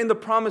appear in the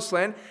promised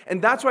land.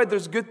 And that's why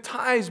there's good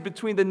ties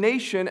between the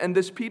nation and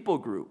this people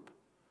group.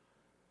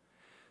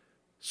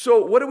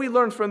 So what do we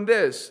learn from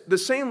this? The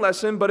same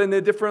lesson, but in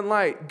a different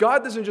light.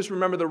 God doesn't just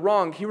remember the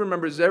wrong. He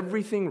remembers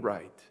everything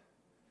right.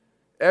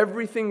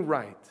 Everything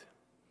right.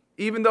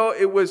 Even though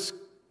it was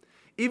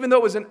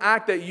an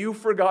act that you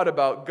forgot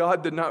about,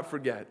 God did not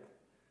forget.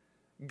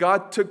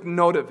 God took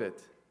note of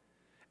it.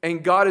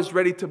 And God is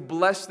ready to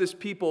bless this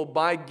people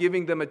by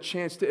giving them a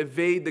chance to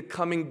evade the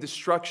coming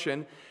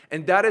destruction.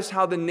 And that is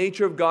how the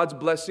nature of God's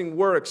blessing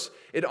works.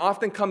 It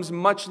often comes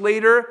much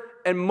later,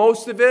 and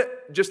most of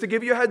it, just to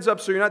give you a heads up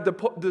so you're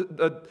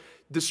not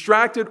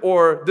distracted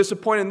or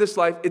disappointed in this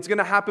life, it's going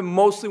to happen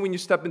mostly when you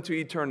step into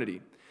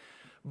eternity.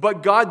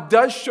 But God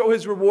does show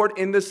His reward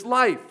in this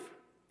life.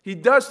 He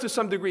does to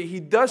some degree. He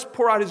does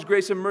pour out His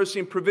grace and mercy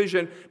and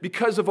provision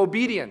because of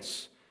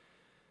obedience.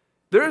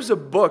 There is a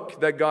book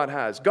that God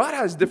has. God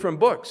has different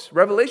books.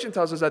 Revelation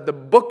tells us that the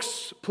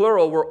books,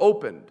 plural, were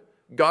opened.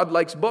 God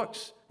likes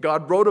books.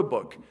 God wrote a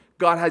book.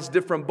 God has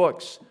different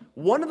books.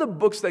 One of the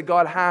books that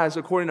God has,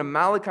 according to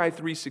Malachi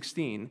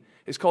 3:16,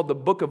 is called the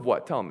book of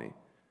what? Tell me.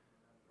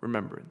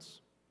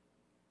 Remembrance.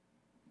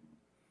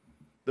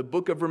 The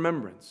book of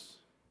remembrance.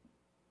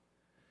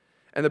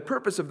 And the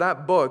purpose of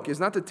that book is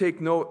not to take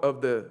note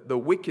of the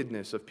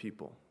wickedness of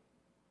people.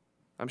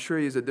 I'm sure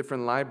He has a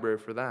different library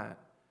for that.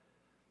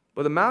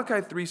 But in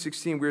Malachi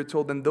 3:16, we are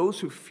told, then those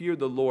who feared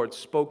the Lord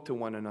spoke to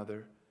one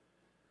another.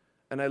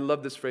 And I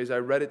love this phrase. I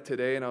read it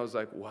today and I was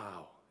like,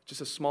 wow. Just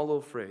a small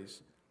little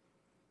phrase.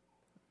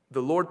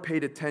 The Lord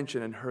paid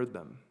attention and heard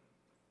them.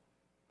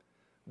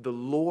 The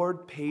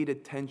Lord paid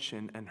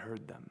attention and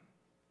heard them.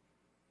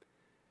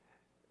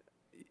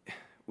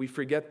 We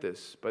forget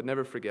this, but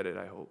never forget it,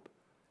 I hope.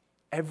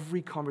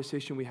 Every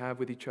conversation we have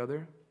with each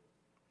other,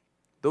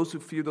 those who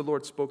fear the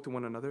Lord spoke to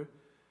one another.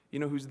 You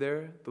know who's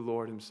there? The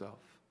Lord Himself.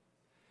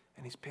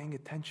 And He's paying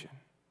attention.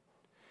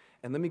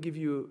 And let me give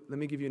you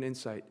an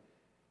insight.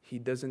 He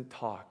doesn't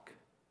talk.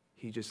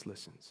 He just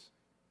listens.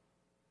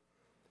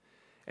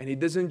 And He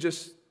doesn't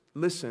just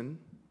listen.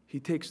 He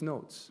takes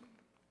notes.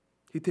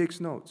 He takes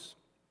notes.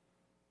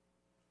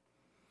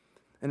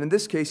 And in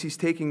this case, He's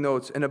taking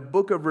notes. And a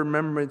book of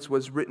remembrance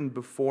was written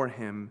before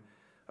Him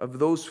of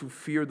those who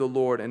feared the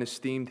Lord and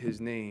esteemed His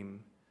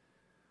name.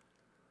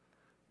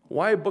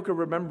 Why a book of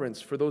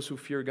remembrance for those who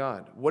fear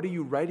God? What are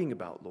you writing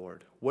about,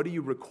 Lord? What are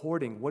you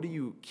recording? What are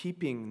you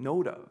keeping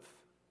note of?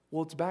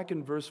 Well, it's back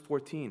in verse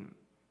 14.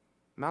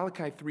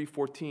 Malachi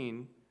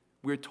 3:14,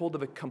 we are told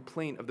of a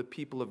complaint of the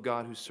people of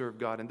God who serve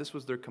God, and this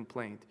was their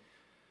complaint.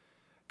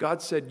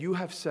 God said, you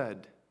have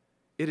said,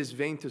 it is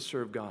vain to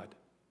serve God.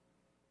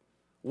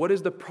 What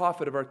is the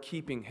profit of our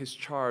keeping His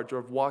charge or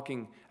of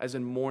walking as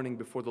in mourning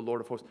before the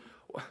Lord of hosts?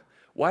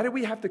 Why do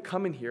we have to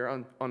come in here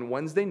on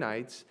Wednesday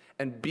nights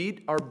and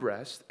beat our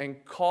breast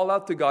and call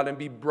out to God and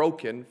be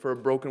broken for a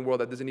broken world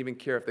that doesn't even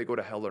care if they go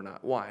to hell or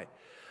not? Why?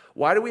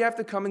 Why do we have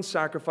to come and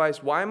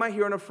sacrifice? Why am I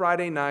here on a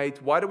Friday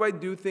night? Why do I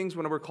do things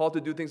when we're called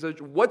to do things?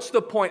 What's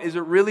the point? Is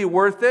it really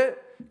worth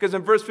it? Because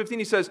in verse 15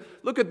 He says,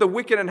 look at the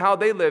wicked and how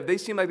they live. They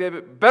seem like they have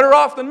it better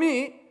off than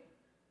me.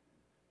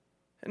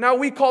 And now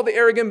we call the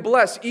arrogant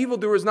blessed.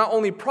 Evildoers not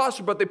only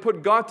prosper, but they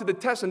put God to the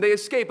test and they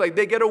escape. Like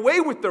they get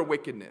away with their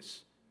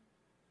wickedness.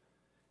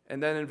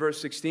 And then in verse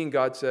 16,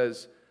 God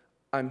says,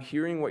 I'm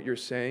hearing what you're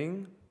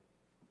saying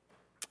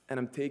and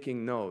I'm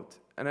taking note.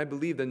 And I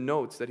believe the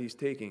notes that He's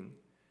taking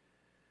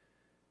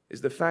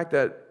is the fact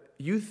that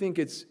you think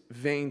it's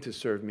vain to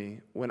serve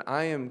me when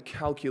I am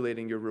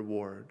calculating your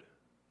reward.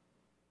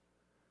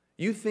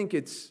 You think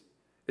it's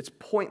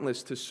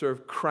pointless to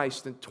serve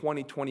Christ in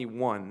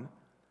 2021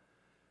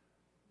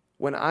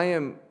 when I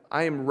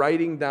am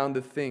writing down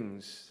the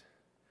things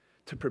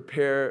to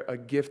prepare a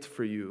gift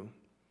for you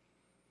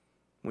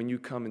when you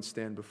come and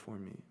stand before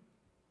me.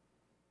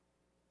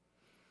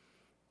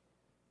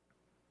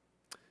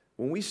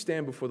 When we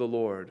stand before the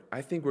Lord,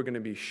 I think we're going to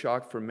be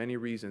shocked for many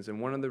reasons.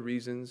 And one of the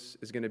reasons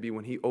is going to be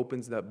when He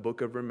opens that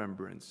book of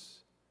remembrance.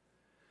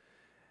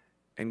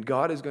 And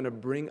God is going to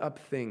bring up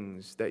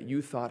things that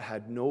you thought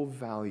had no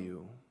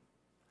value,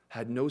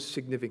 had no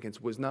significance,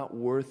 was not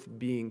worth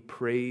being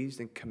praised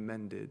and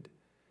commended.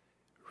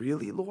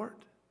 Really,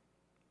 Lord?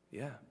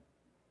 Yeah.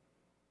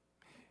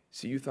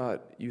 See, you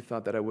thought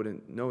that I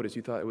wouldn't notice.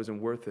 You thought it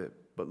wasn't worth it.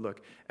 But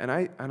look, and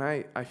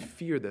I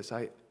fear this.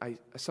 I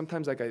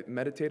sometimes I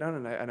meditate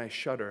on it and I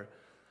shudder,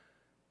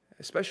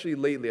 especially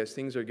lately as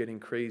things are getting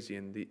crazy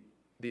and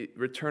the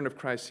return of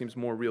Christ seems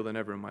more real than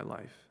ever in my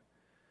life.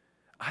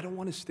 I don't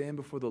want to stand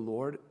before the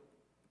Lord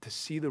to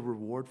see the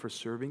reward for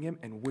serving Him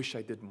and wish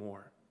I did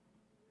more.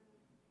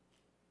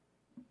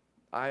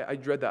 I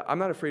dread that. I'm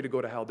not afraid to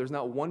go to hell. There's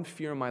not one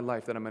fear in my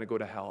life that I'm going to go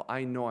to hell.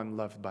 I know I'm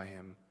loved by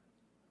Him.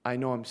 I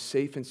know I'm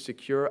safe and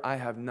secure.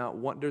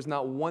 There's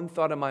not one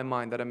thought in my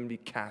mind that I'm going to be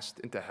cast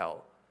into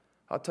hell.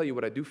 I'll tell you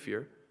what I do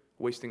fear: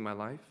 wasting my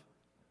life,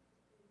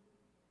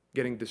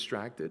 getting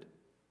distracted,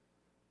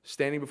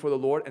 standing before the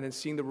Lord and then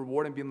seeing the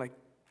reward and being like,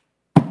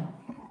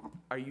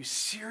 are you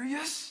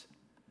serious?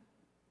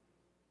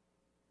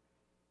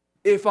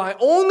 If I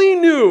only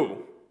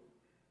knew,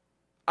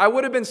 I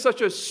would have been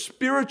such a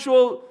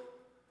spiritual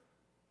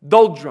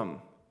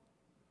doldrum.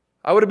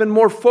 I would have been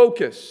more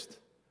focused.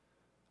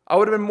 I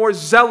would have been more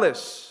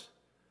zealous.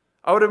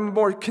 I would have been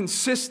more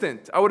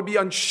consistent. I would be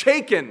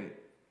unshaken.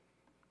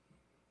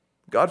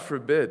 God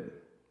forbid.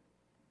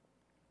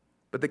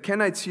 But the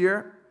Kenites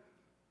here,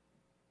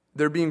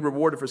 they're being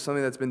rewarded for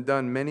something that's been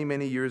done many,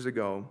 many years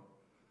ago.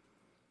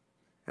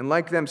 And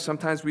like them,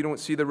 sometimes we don't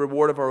see the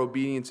reward of our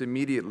obedience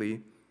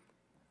immediately,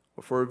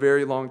 or for a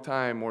very long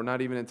time, or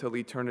not even until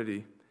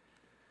eternity.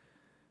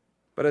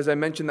 But as I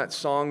mentioned that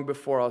song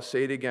before, I'll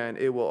say it again,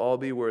 it will all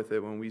be worth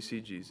it when we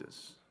see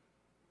Jesus.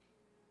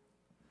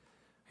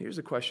 Here's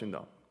a question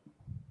though.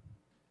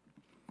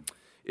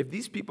 If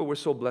these people were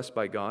so blessed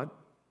by God,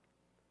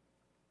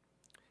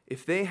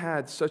 if they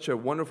had such a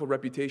wonderful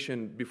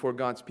reputation before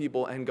God's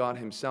people and God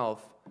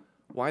Himself,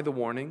 why the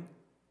warning?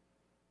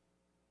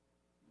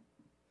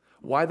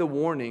 Why the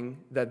warning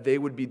that they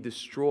would be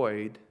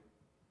destroyed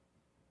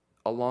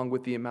along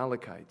with the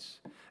Amalekites?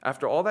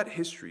 After all that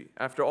history,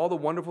 after all the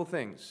wonderful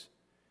things,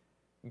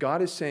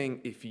 God is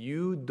saying, if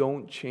you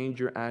don't change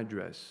your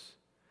address,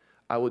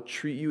 I will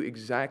treat you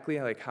exactly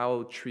like how I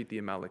will treat the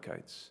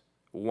Amalekites.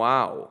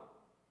 Wow.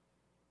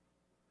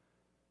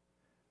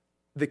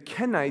 The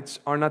Kenites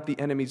are not the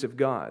enemies of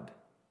God.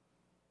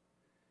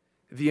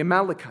 The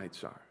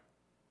Amalekites are.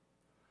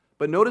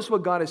 But notice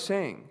what God is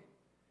saying.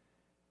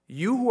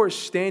 You who are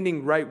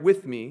standing right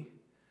with me,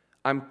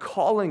 I'm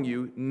calling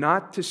you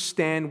not to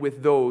stand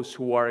with those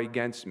who are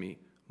against me.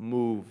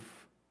 Move.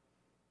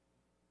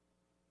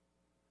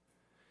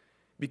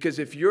 Because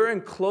if you're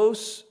in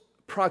close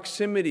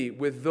proximity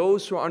with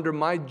those who are under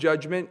my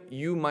judgment,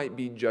 you might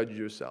be judged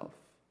yourself.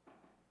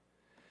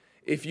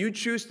 If you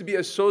choose to be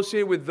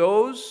associated with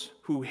those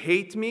who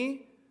hate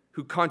me,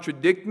 who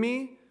contradict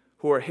me,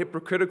 who are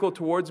hypocritical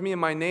towards me in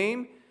my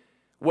name,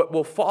 what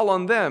will fall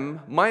on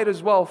them might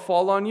as well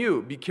fall on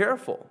you. Be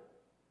careful.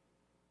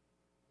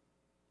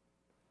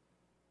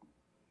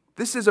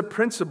 This is a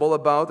principle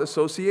about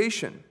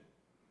association.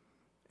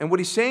 And what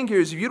he's saying here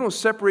is if you don't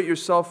separate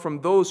yourself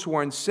from those who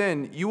are in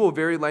sin, you will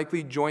very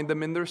likely join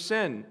them in their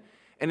sin.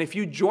 And if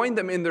you join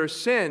them in their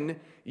sin,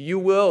 you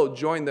will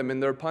join them in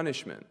their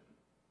punishment.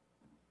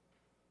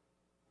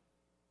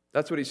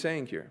 That's what he's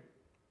saying here.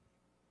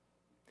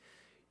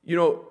 You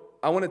know,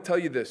 I want to tell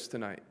you this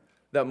tonight,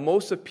 that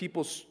most of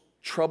people's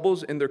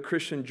troubles in their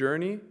Christian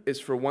journey is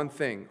for one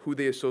thing: who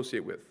they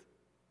associate with.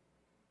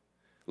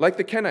 Like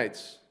the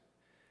Kenites.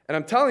 And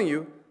I'm telling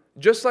you,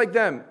 just like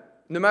them,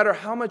 no matter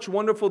how much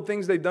wonderful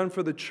things they've done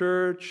for the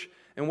church,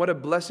 and what a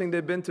blessing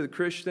they've been to the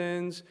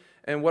Christians,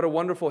 and what a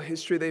wonderful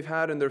history they've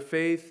had in their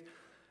faith,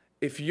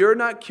 if you're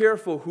not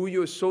careful who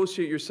you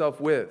associate yourself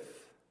with,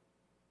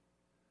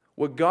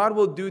 what God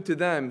will do to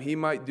them, He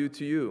might do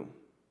to you.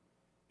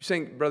 You're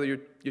saying, brother,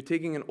 you're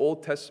taking an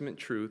Old Testament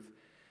truth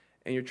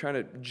and you're trying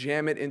to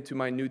jam it into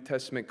my New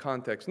Testament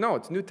context. No,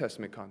 it's New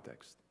Testament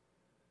context.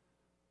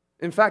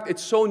 In fact,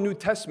 it's so New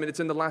Testament, it's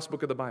in the last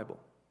book of the Bible.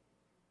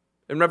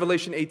 In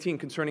Revelation 18,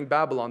 concerning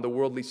Babylon, the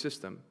worldly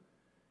system.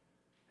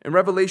 In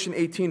Revelation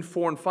 18,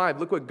 4 and 5,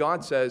 look what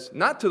God says,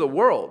 not to the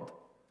world.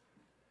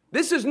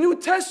 This is New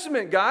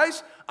Testament,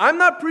 guys. I'm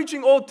not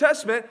preaching Old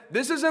Testament.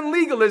 This isn't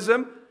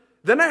legalism.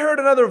 Then I heard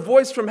another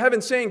voice from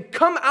heaven saying,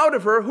 come out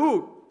of her,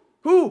 who?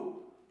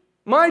 Who?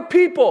 My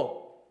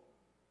people.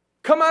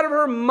 Come out of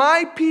her,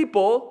 my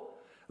people,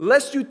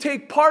 lest you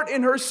take part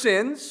in her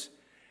sins,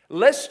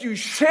 lest you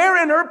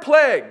share in her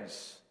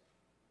plagues.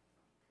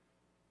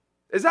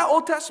 Is that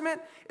Old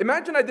Testament?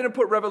 Imagine I didn't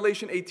put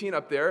Revelation 18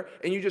 up there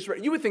and you just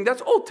read. You would think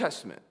that's Old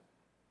Testament.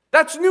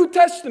 That's New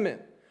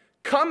Testament.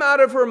 Come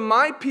out of her,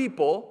 my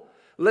people,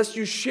 lest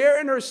you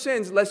share in her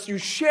sins, lest you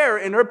share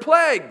in her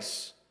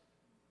plagues.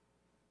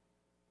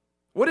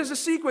 What is the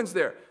sequence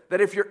there?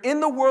 That if you're in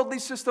the worldly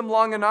system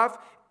long enough,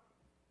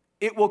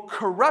 it will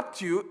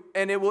corrupt you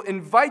and it will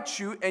invite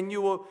you and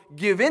you will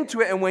give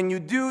into it. And when you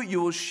do,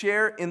 you will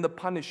share in the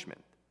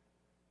punishment.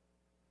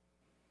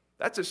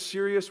 That's a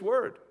serious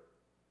word.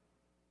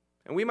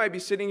 And we might be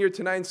sitting here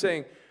tonight and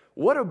saying,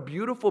 what a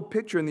beautiful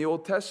picture in the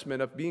Old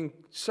Testament of being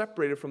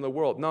separated from the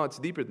world. No, it's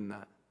deeper than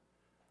that.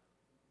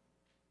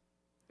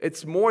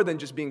 It's more than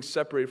just being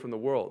separated from the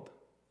world.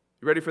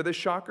 You ready for this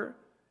shocker?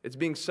 It's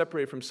being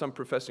separated from some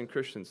professing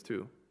Christians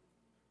too.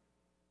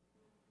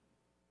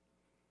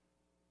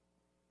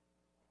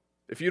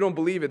 If you don't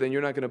believe it, then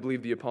you're not going to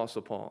believe the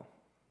Apostle Paul.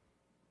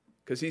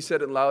 Because he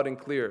said it loud and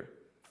clear.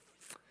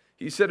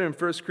 He said it in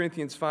 1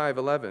 Corinthians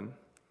 5:11.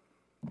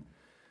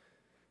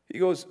 He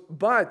goes,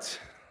 but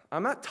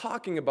I'm not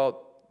talking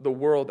about the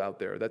world out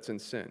there that's in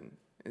sin.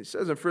 And he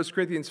says in 1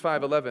 Corinthians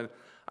 5:11,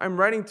 I'm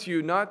writing to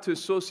you not to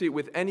associate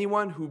with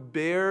anyone who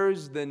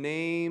bears the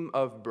name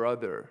of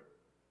brother,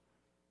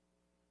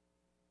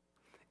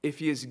 if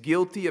he is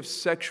guilty of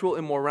sexual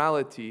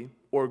immorality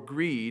or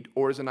greed,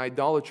 or is an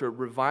idolater,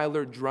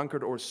 reviler,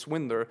 drunkard, or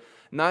swindler,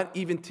 not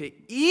even to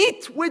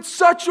eat with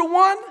such a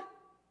one.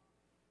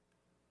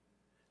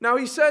 Now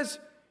he says,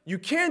 you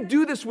can't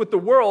do this with the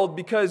world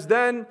because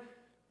then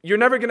you're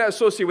never going to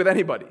associate with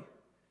anybody.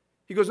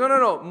 He goes,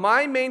 no.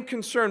 My main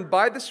concern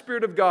by the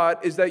Spirit of God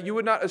is that you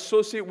would not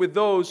associate with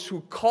those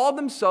who call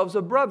themselves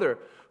a brother,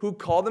 who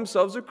call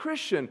themselves a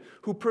Christian,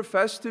 who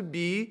profess to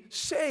be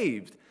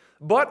saved,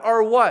 but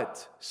are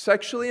what?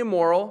 Sexually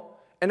immoral.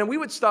 And then we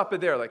would stop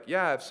it there. Like,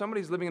 yeah, if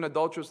somebody's living an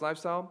adulterous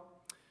lifestyle,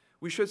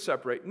 we should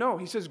separate. No,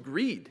 he says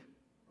greed.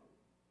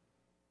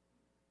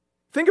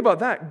 Think about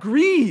that.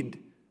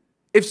 Greed.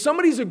 If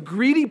somebody's a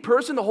greedy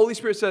person, the Holy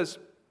Spirit says,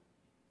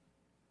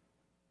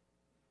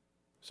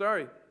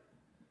 sorry.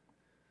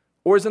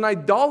 Or is an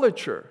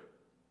idolater.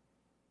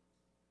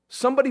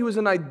 Somebody who is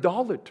an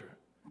idolater,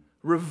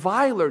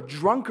 reviler,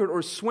 drunkard,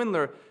 or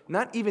swindler,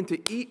 not even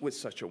to eat with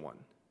such a one.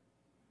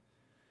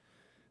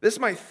 This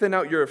might thin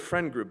out your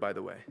friend group, by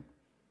the way.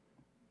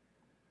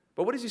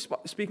 But what is he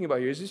speaking about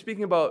here? Is he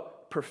speaking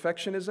about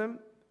perfectionism?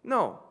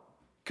 No,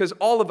 because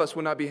all of us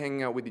would not be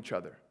hanging out with each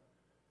other.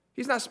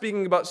 He's not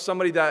speaking about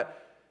somebody that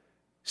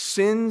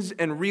sins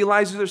and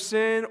realizes their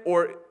sin,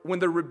 or when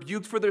they're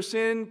rebuked for their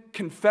sin,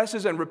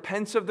 confesses and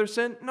repents of their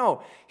sin.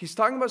 No, he's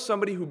talking about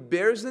somebody who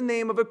bears the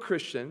name of a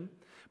Christian,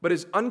 but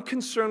is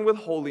unconcerned with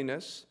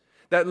holiness,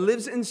 that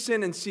lives in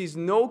sin and sees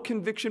no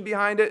conviction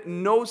behind it,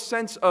 no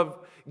sense of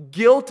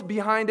guilt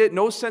behind it,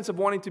 no sense of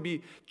wanting to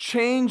be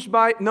changed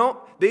by it.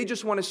 No, they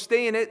just want to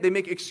stay in it. They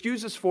make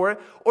excuses for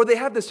it, or they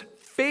have this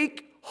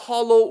fake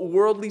hollow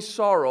worldly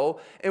sorrow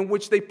in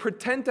which they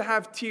pretend to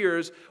have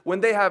tears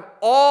when they have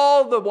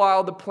all the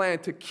while the plan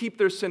to keep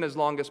their sin as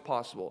long as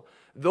possible.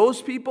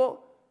 Those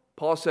people,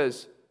 Paul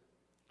says,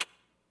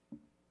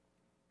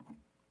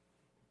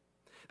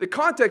 the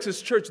context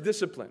is church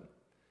discipline.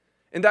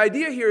 And the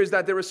idea here is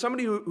that there was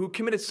somebody who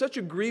committed such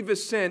a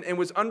grievous sin and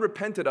was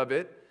unrepentant of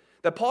it,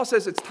 that Paul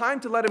says it's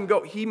time to let him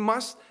go. He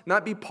must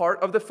not be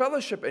part of the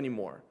fellowship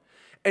anymore.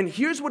 And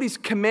here's what he's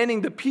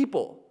commanding the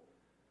people.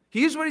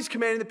 Here's what he's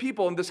commanding the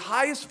people in this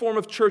highest form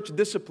of church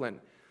discipline.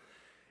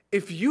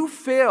 If you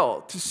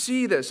fail to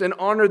see this and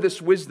honor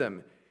this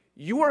wisdom,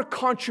 you are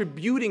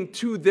contributing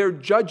to their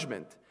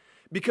judgment.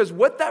 Because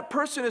what that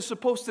person is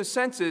supposed to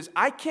sense is,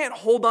 I can't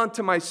hold on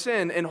to my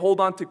sin and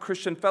hold on to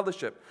Christian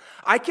fellowship.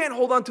 I can't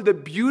hold on to the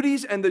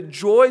beauties and the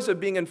joys of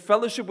being in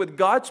fellowship with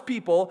God's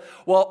people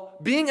while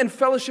being in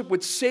fellowship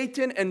with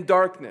Satan and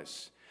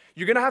darkness.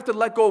 You're going to have to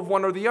let go of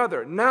one or the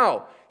other.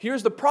 Now,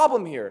 here's the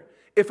problem here.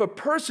 If a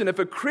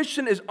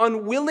Christian is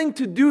unwilling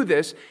to do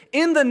this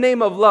in the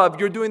name of love,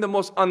 you're doing the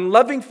most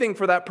unloving thing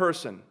for that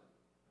person.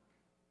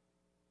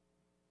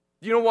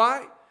 Do you know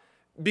why?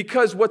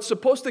 Because what's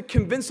supposed to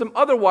convince them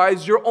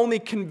otherwise, you're only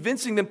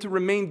convincing them to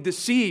remain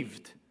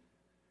deceived.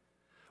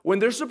 When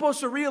they're supposed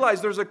to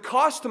realize there's a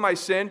cost to my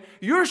sin,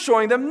 you're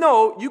showing them,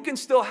 no, you can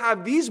still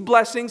have these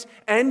blessings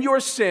and your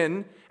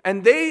sin,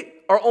 and they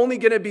are only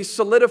going to be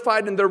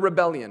solidified in their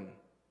rebellion.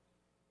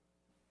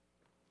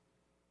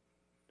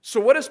 So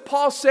what does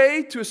Paul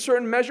say to a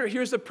certain measure?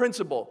 Here's the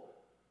principle.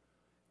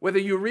 Whether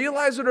you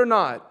realize it or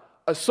not,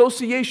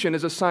 association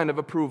is a sign of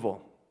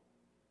approval.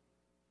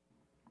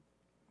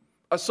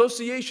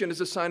 Association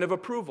is a sign of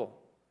approval.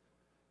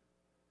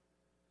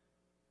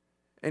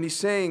 And he's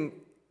saying,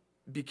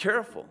 be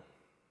careful,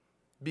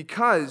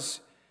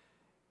 because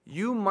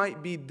you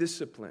might be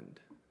disciplined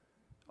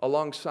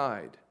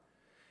alongside.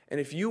 And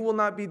if you will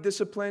not be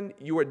disciplined,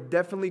 you are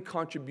definitely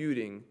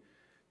contributing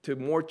to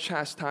more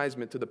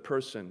chastisement to the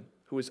person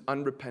who is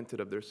unrepentant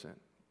of their sin.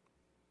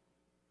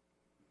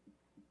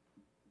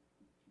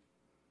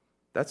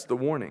 That's the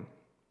warning.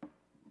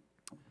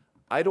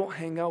 I don't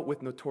hang out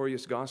with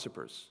notorious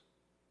gossipers.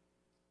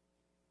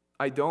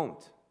 I don't.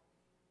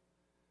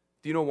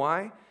 Do you know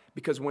why?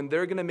 Because when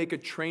they're going to make a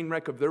train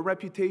wreck of their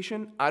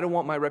reputation, I don't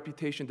want my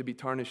reputation to be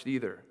tarnished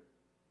either.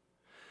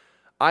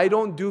 I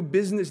don't do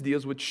business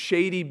deals with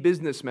shady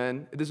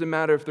businessmen. It doesn't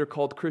matter if they're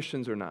called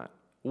Christians or not.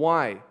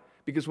 Why?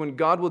 Because when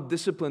God will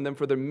discipline them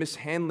for their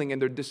mishandling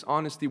and their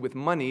dishonesty with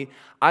money,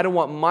 I don't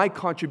want my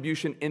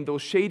contribution in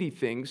those shady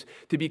things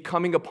to be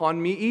coming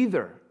upon me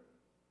either.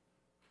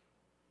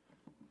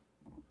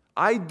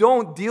 I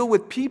don't deal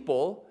with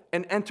people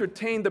and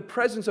entertain the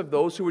presence of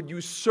those who would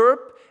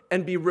usurp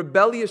and be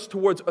rebellious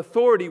towards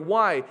authority.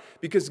 Why?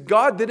 Because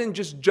God didn't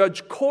just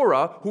judge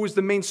Korah, who was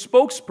the main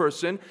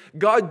spokesperson.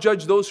 God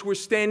judged those who were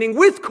standing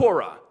with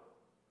Korah.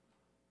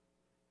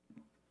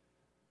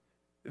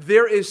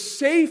 There is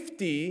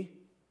safety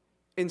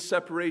in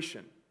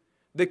separation.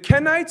 The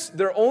Kenites,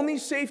 their only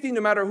safety,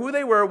 no matter who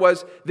they were,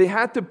 was they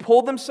had to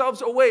pull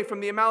themselves away from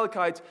the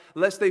Amalekites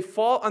lest they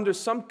fall under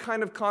some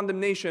kind of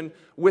condemnation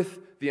with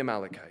the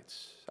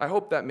Amalekites. I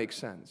hope that makes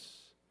sense.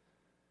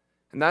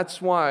 And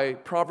that's why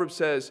Proverbs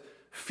says,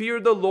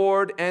 fear the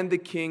Lord and the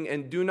king,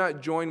 and do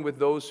not join with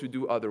those who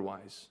do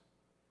otherwise.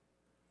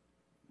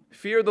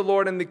 Fear the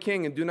Lord and the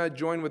king, and do not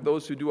join with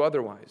those who do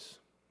otherwise.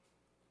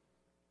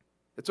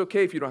 It's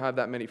okay if you don't have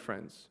that many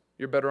friends.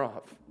 You're better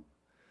off.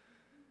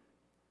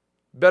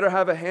 Better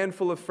have a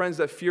handful of friends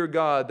that fear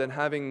God than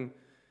having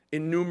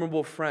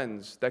innumerable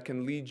friends that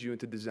can lead you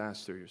into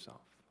disaster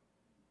yourself.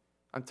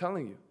 I'm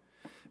telling you.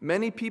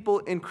 Many people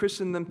in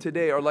Christendom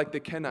today are like the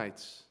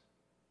Kenites.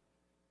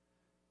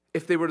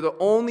 If they were to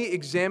only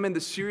examine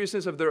the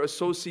seriousness of their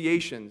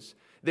associations,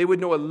 they would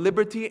know a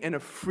liberty and a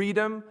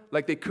freedom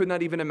like they could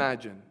not even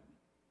imagine.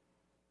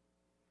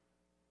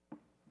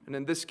 And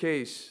in this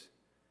case,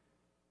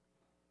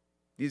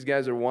 these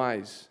guys are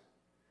wise.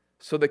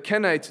 So the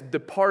Kenites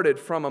departed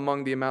from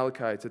among the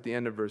Amalekites at the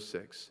end of verse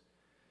 6.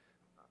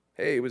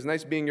 Hey, it was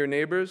nice being your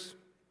neighbors.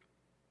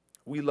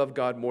 We love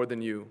God more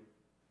than you.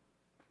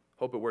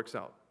 Hope it works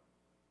out.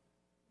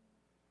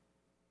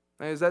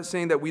 Now, is that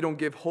saying that we don't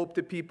give hope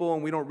to people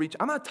and we don't reach?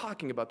 I'm not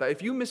talking about that.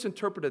 If you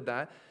misinterpreted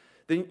that,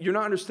 then you're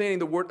not understanding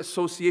the word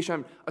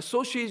association.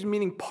 Association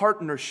meaning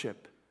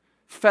partnership,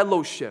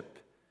 fellowship.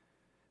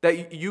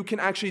 That you can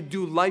actually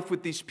do life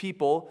with these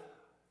people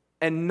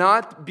and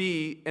not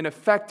be an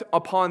effect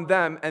upon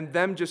them and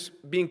them just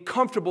being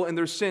comfortable in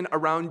their sin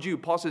around you.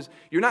 Paul says,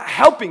 you're not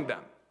helping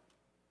them.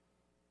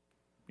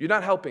 You're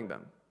not helping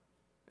them.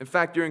 In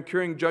fact, you're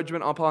incurring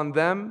judgment upon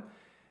them,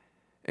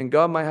 and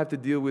God might have to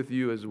deal with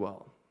you as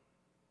well.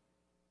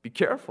 Be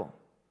careful.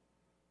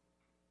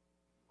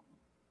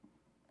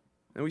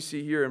 And we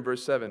see here in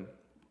verse 7,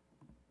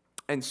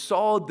 and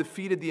Saul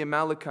defeated the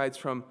Amalekites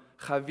from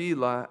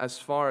Havilah as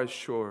far as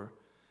Shur,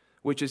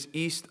 which is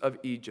east of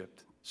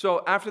Egypt.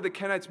 So after the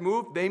Kenites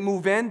move, they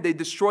move in, they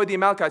destroy the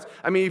Amalekites.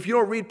 I mean, if you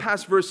don't read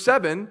past verse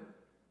 7,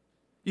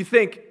 you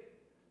think,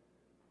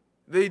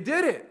 they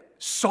did it.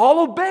 Saul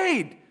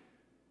obeyed.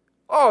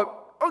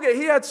 Oh, okay,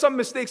 he had some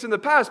mistakes in the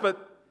past,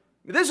 but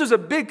this was a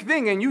big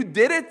thing and you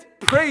did it?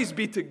 Praise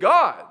be to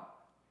God.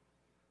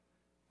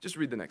 Just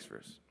read the next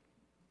verse.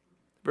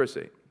 Verse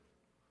 8.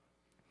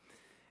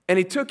 And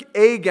he took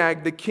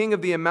Agag, the king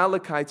of the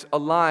Amalekites,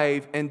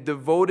 alive and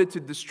devoted to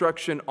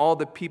destruction all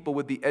the people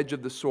with the edge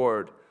of the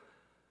sword.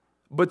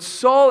 But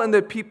Saul and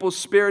the people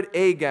spared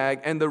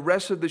Agag and the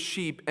rest of the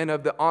sheep and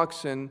of the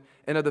oxen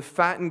and of the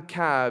fattened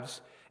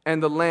calves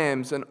and the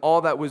lambs and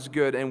all that was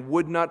good, and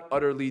would not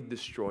utterly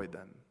destroy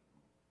them.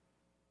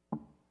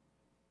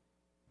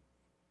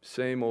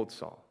 Same old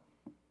Saul.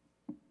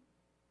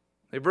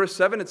 In verse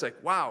 7, it's like,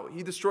 wow,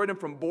 he destroyed him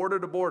from border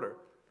to border.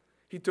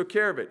 He took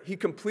care of it. He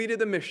completed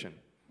the mission.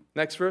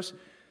 Next verse,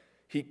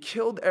 he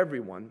killed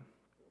everyone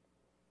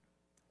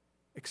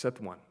except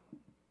one.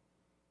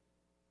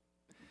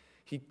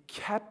 He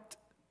kept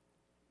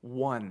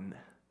one.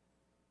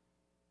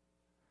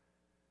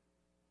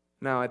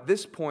 Now, at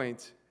this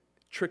point,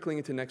 trickling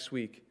into next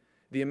week,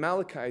 the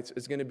Amalekites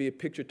is going to be a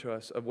picture to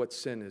us of what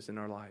sin is in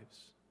our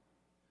lives.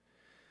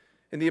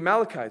 And the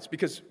Amalekites,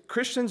 because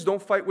Christians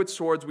don't fight with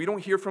swords, we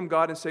don't hear from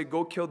God and say,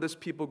 go kill this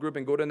people group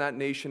and go to that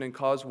nation and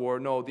cause war.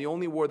 No, the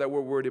only war that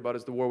we're worried about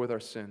is the war with our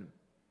sin.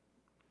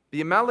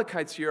 The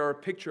Amalekites here are a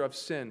picture of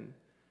sin.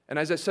 And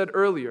as I said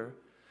earlier,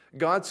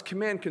 God's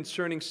command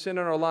concerning sin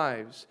in our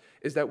lives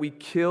is that we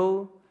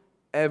kill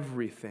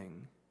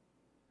everything.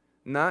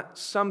 Not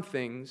some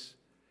things,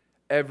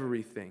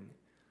 everything.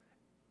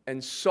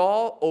 And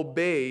Saul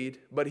obeyed,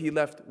 but he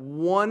left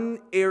one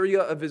area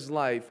of his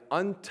life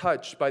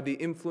untouched by the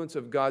influence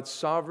of God's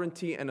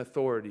sovereignty and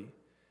authority.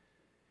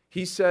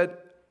 He said,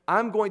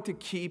 I'm going to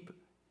keep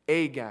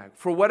Agag.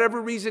 For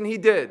whatever reason he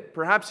did,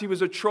 perhaps he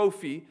was a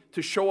trophy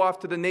to show off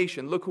to the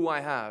nation. Look who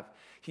I have.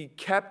 He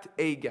kept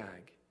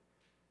Agag.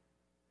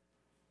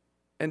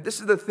 And this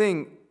is the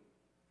thing.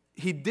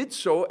 He did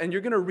so, and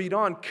you're going to read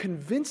on,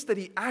 convinced that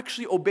he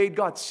actually obeyed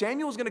God.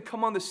 Samuel's going to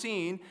come on the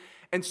scene,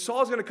 and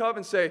Saul's going to come up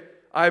and say,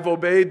 I've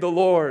obeyed the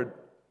Lord.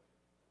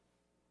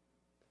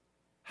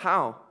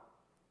 How?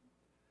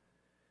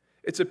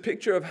 It's a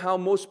picture of how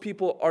most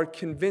people are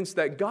convinced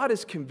that God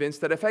is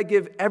convinced that if I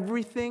give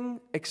everything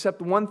except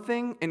one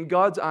thing, in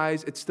God's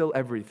eyes, it's still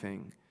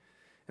everything.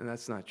 And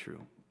that's not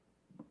true.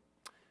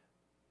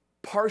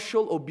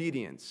 Partial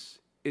obedience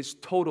is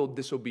total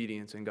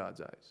disobedience in God's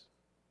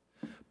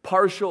eyes.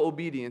 Partial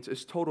obedience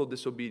is total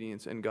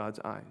disobedience in God's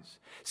eyes.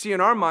 See, in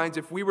our minds,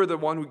 if we were the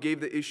one who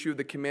gave the issue,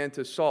 the command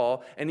to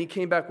Saul, and he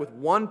came back with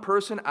one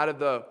person out of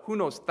the, who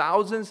knows,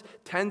 thousands,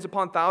 tens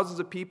upon thousands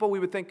of people, we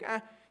would think,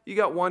 you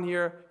got one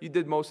here, you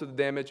did most of the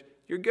damage,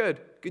 you're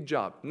good, good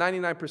job,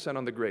 99%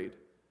 on the grade.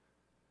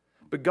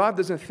 But God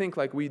doesn't think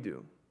like we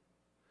do.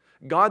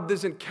 God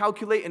doesn't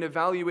calculate and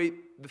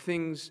evaluate the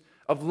things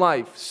of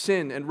life,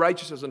 sin and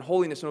righteousness and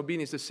holiness and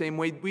obedience the same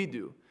way we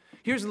do.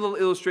 Here's a little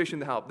illustration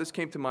to help. This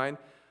came to mind.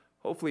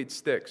 Hopefully it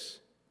sticks.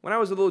 When I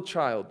was a little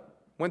child,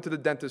 went to the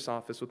dentist's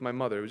office with my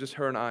mother. It was just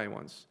her and I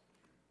once.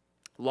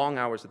 Long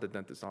hours at the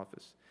dentist's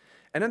office.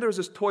 And then there was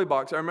this toy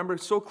box. I remember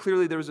so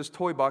clearly there was this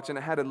toy box and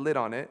it had a lid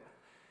on it.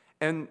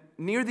 And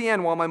near the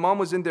end, while my mom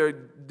was in there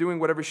doing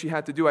whatever she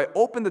had to do, I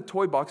opened the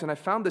toy box and I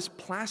found this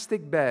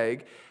plastic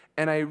bag.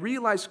 And I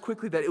realized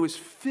quickly that it was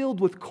filled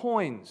with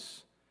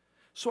coins.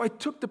 So I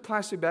took the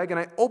plastic bag and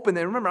I opened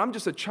it. And remember, I'm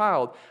just a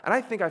child, and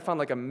I think I found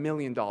like $1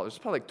 million. It's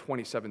probably like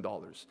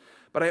 $27.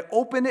 But I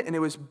opened it, and it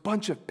was a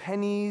bunch of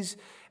pennies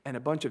and a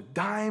bunch of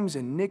dimes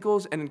and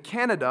nickels. And in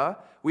Canada,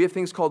 we have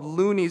things called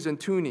loonies and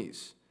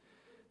toonies.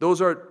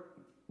 Those are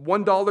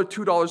 $1,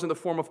 $2 in the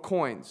form of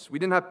coins. We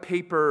didn't have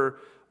paper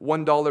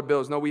 $1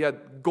 bills. No, we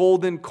had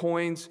golden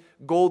coins,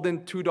 golden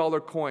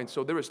 $2 coins.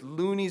 So there was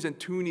loonies and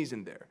toonies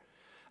in there.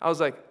 I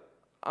was like,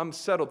 I'm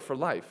settled for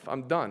life.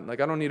 I'm done.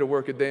 Like, I don't need to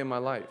work a day in my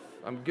life.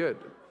 I'm good.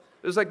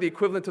 It was like the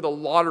equivalent to the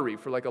lottery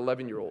for like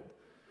 11-year-old.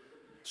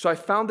 So I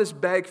found this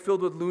bag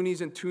filled with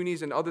loonies and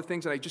toonies and other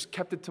things, and I just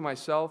kept it to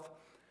myself.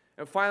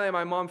 And finally,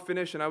 my mom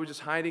finished, and I was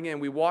just hiding it,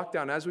 and we walked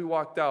down. As we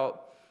walked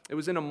out, it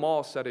was in a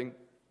mall setting.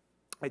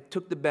 I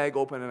took the bag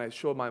open, and I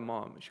showed my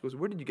mom. She goes,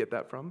 where did you get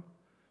that from?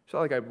 She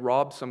thought like I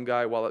robbed some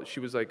guy while she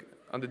was like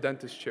on the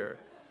dentist chair.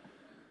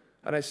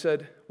 And I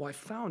said, well, I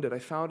found it. I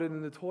found it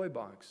in the toy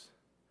box.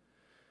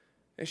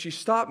 And she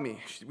stopped me.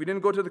 We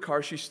didn't go to the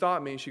car. She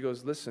stopped me, and she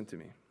goes, listen to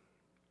me.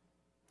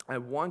 I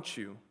want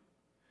you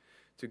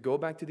to go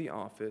back to the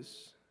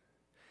office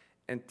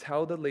and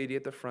tell the lady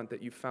at the front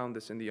that you found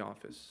this in the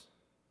office.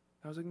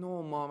 I was like,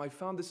 no, Mom, I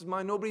found this is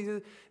mine.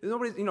 Nobody's,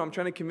 I'm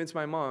trying to convince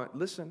my mom.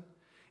 Listen,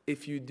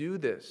 if you do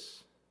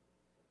this,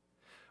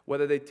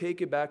 whether they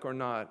take it back or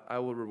not, I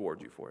will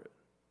reward you for it.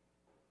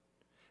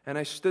 And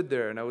I stood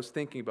there, and I was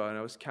thinking about it, and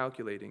I was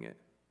calculating it.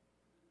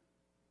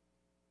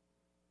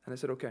 And I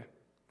said, okay.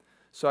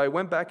 So I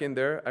went back in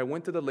there. I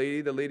went to the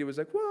lady. The lady was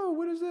like, whoa,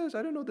 what is this?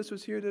 I didn't know this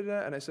was here.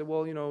 And I said,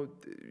 well,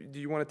 do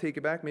you want to take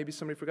it back? Maybe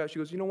somebody forgot. She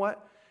goes, you know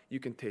what? You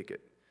can take it.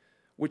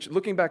 Which,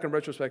 looking back in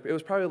retrospect, it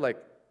was probably like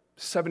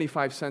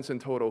 75 cents in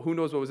total. Who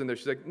knows what was in there?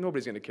 She's like,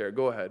 nobody's going to care.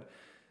 Go ahead.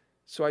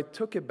 So I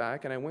took it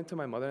back, and I went to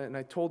my mother, and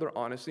I told her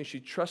honestly. She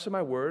trusted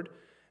my word,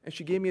 and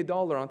she gave me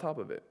 $1 on top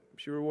of it.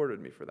 She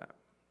rewarded me for that.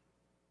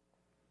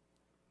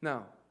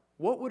 Now,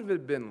 what would have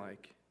it been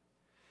like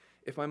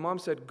if my mom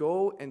said,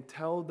 go and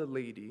tell the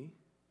lady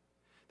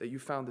that you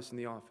found this in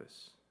the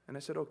office? And I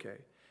said, okay.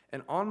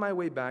 And on my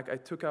way back, I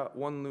took out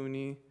 1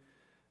 loonie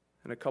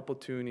and a couple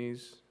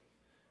toonies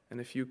and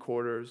a few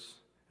quarters.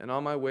 And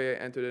on my way, I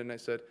entered it, and I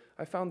said,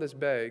 I found this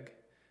bag,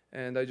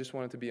 and I just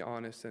wanted to be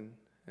honest and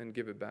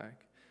give it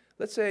back.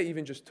 Let's say I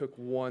even just took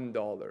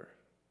 $1.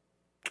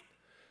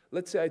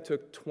 Let's say I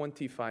took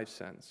 25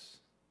 cents.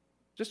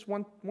 Just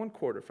one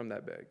quarter from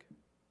that bag.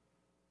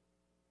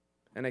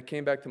 And I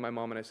came back to my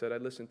mom, and I said, I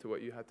listened to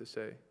what you had to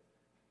say.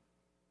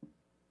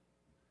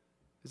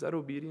 Is that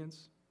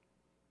obedience?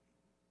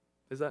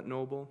 Is that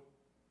noble?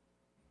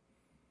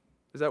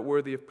 Is that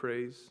worthy of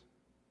praise?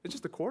 It's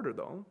just a quarter,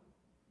 though.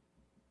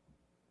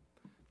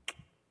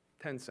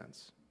 10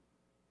 cents.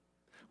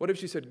 What if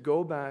she said,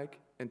 go back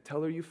and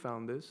tell her you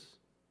found this,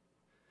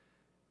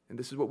 and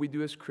this is what we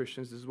do as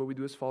Christians, this is what we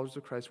do as followers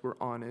of Christ, we're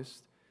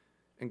honest,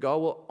 and God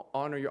will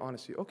honor your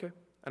honesty. Okay.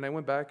 And I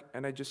went back,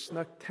 and I just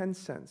snuck 10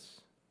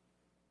 cents.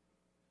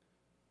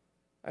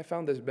 I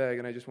found this bag,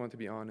 and I just wanted to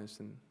be honest.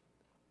 And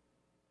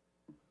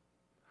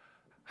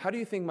how do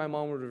you think my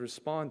mom would have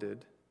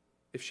responded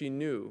if she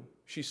knew,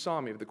 she saw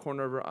me with the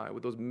corner of her eye,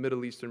 with those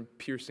Middle Eastern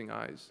piercing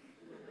eyes?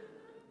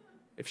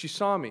 If she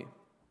saw me,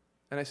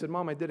 and I said,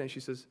 Mom, I did it, and she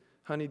says,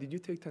 honey, did you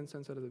take 10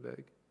 cents out of the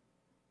bag?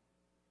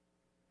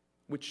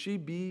 Would she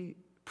be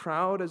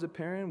proud as a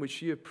parent? Would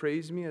she have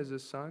praised me as a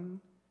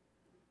son?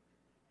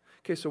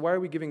 Okay, so why are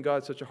we giving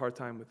God such a hard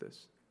time with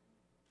this?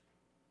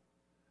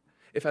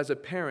 If as a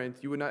parent,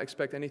 you would not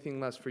expect anything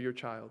less for your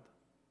child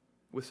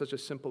with such a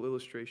simple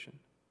illustration.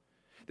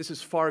 This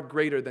is far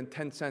greater than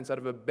 10 cents out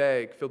of a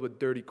bag filled with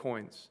dirty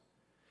coins.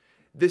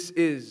 This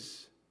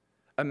is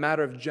a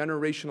matter of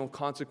generational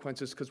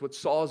consequences, because what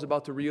Saul is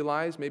about to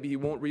realize, maybe he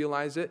won't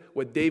realize it,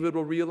 what David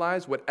will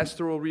realize, what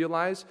Esther will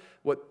realize,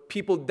 what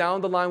people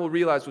down the line will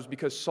realize was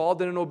because Saul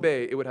didn't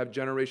obey, it would have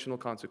generational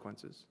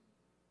consequences.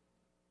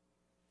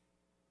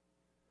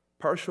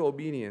 Partial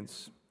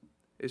obedience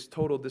is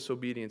total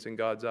disobedience in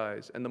God's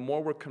eyes. And the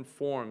more we're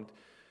conformed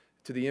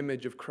to the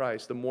image of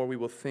Christ, the more we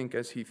will think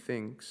as he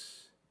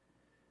thinks.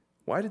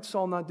 Why did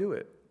Saul not do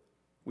it?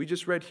 We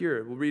just read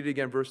here. We'll read it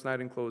again, verse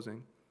 9 in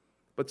closing.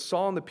 But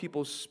Saul and the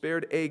people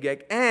spared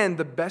Agag and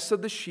the best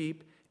of the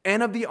sheep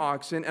and of the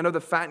oxen and of the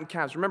fattened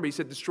calves. Remember, he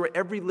said, destroy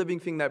every living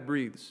thing that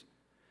breathes.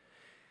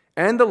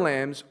 And the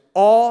lambs,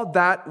 all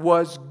that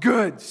was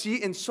good. See,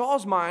 in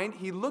Saul's mind,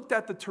 he looked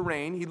at the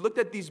terrain, he looked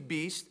at these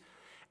beasts,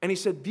 and he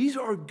said, these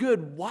are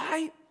good.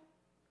 Why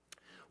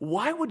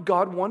would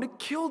God want to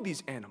kill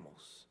these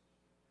animals?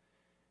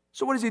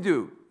 So what does he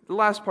do? The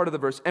last part of the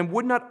verse, and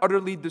would not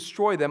utterly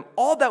destroy them.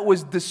 All that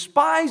was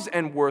despised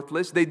and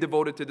worthless, they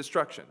devoted to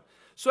destruction.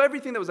 So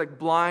everything that was like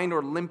blind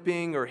or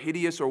limping or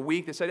hideous or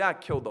weak, they said,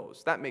 kill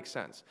those. That makes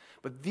sense.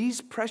 But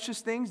these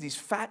precious things, these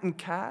fattened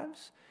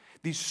calves,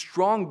 these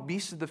strong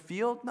beasts of the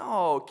field,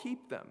 no,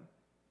 keep them.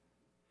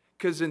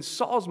 Because in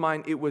Saul's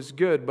mind, it was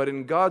good, but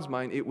in God's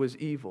mind, it was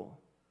evil.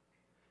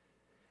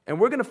 And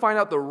we're going to find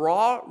out the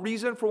raw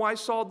reason for why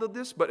Saul did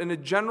this, but in a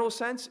general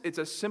sense, it's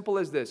as simple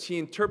as this. He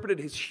interpreted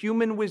his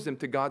human wisdom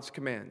to God's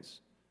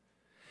commands.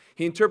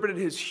 He interpreted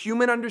his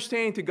human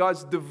understanding to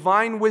God's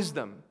divine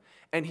wisdom.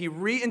 And he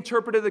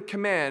reinterpreted the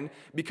command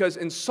because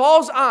in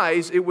Saul's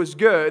eyes it was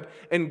good,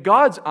 in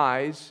God's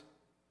eyes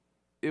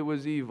it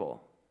was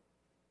evil.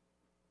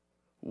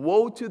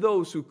 Woe to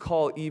those who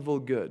call evil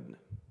good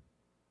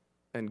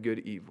and good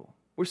evil.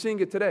 We're seeing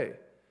it today.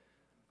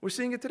 We're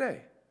seeing it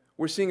today.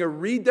 We're seeing a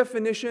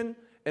redefinition,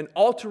 an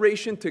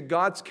alteration to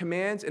God's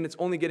commands, and it's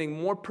only getting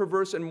more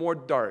perverse and more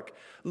dark.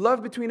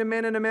 Love between a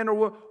man and a man,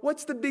 or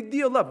what's the big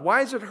deal, love?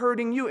 Why is it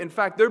hurting you? In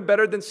fact, they're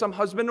better than some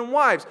husband and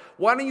wives.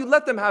 Why don't you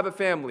let them have a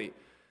family?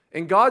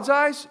 In God's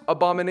eyes,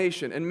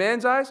 abomination. In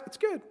man's eyes, it's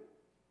good.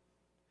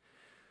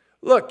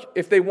 Look,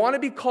 if they want to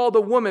be called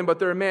a woman, but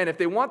they're a man, if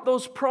they want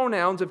those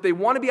pronouns, if they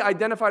want to be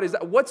identified as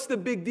that, what's the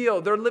big deal?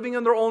 They're living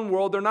in their own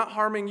world. They're not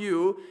harming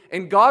you.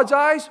 In God's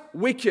eyes,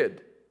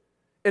 wicked.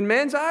 In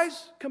man's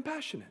eyes,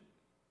 compassionate.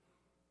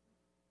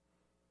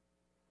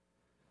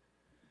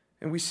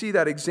 And we see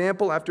that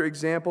example after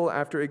example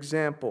after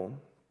example.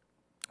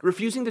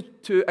 Refusing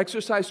to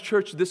exercise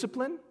church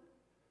discipline.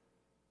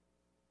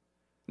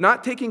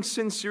 Not taking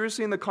sin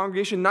seriously in the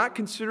congregation, not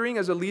considering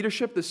as a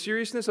leadership the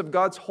seriousness of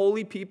God's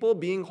holy people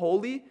being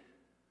holy,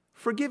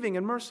 forgiving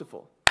and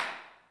merciful.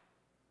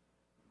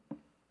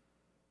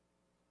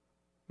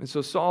 And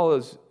so Saul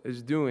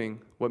is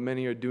doing what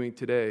many are doing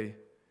today.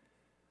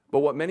 But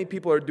what many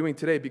people are doing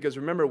today, because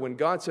remember, when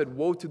God said,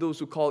 woe to those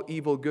who call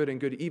evil good and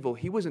good evil,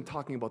 he wasn't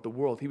talking about the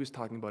world, he was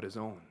talking about his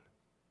own.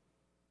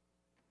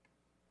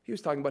 He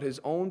was talking about his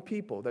own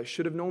people that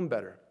should have known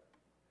better.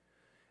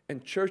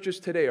 And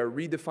churches today are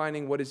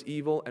redefining what is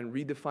evil and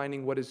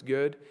redefining what is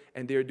good,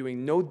 and they are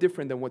doing no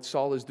different than what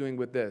Saul is doing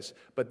with this.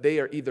 But they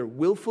are either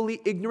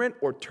willfully ignorant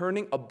or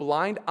turning a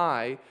blind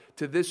eye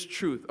to this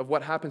truth of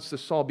what happens to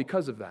Saul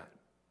because of that.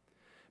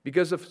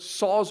 Because of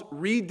Saul's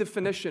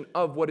redefinition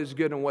of what is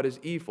good and what is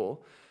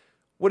evil,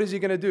 what is he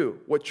going to do?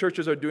 What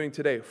churches are doing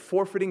today,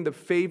 forfeiting the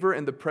favor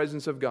and the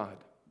presence of God.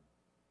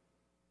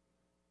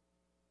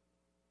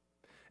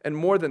 And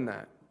more than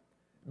that,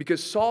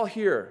 because Saul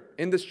here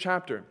in this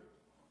chapter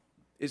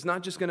is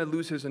not just going to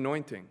lose his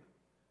anointing.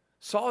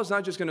 Saul is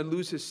not just going to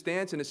lose his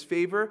stance and his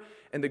favor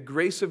and the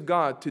grace of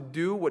God to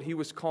do what he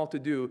was called to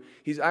do.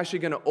 He's actually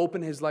going to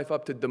open his life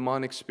up to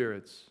demonic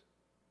spirits.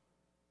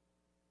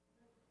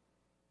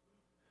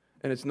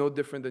 And it's no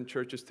different than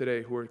churches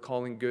today who are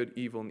calling good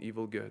evil and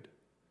evil good.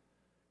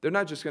 They're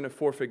not just going to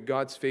forfeit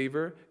God's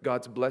favor,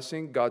 God's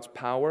blessing, God's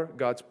power,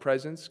 God's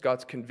presence,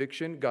 God's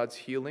conviction, God's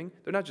healing.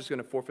 They're not just going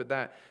to forfeit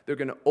that. They're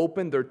going to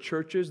open their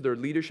churches, their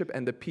leadership,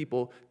 and the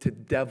people to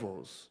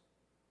devils.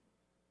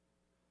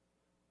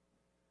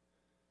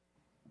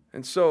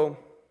 And so,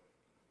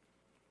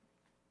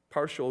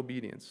 partial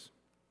obedience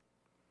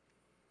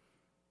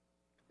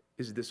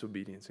is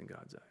disobedience in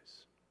God's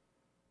eyes.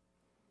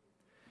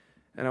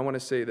 And I want to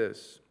say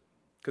this,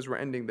 because we're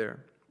ending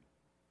there.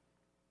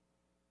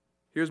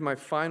 Here's my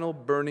final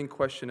burning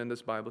question in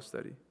this Bible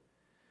study.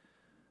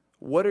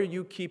 What are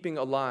you keeping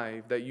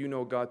alive that you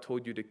know God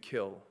told you to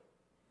kill?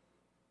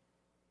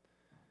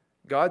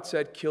 God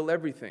said, kill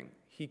everything.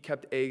 He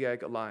kept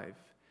Agag alive.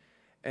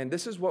 And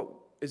this is what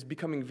is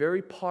becoming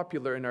very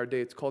popular in our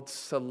day. It's called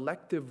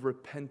selective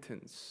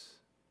repentance.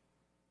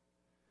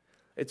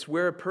 It's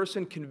where a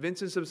person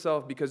convinces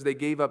himself because they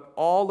gave up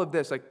all of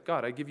this, like,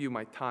 God, I give you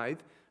my tithe,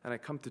 and I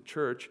come to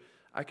church,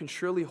 I can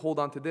surely hold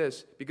on to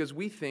this because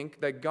we think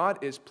that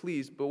God is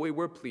pleased, but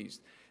we're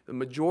pleased. The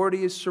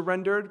majority is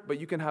surrendered, but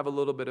you can have a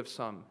little bit of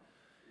some.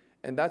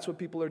 And that's what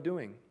people are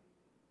doing.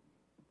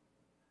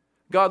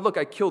 God, look,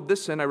 I killed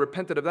this sin, I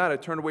repented of that, I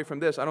turned away from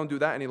this, I don't do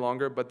that any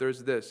longer, but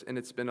there's this, and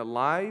it's been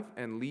alive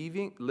and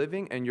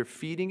living, and you're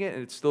feeding it,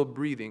 and it's still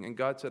breathing. And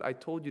God said, I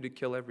told you to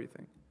kill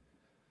everything.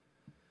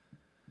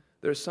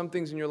 There are some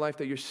things in your life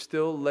that you're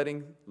still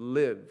letting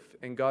live,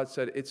 and God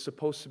said, it's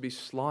supposed to be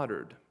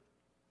slaughtered.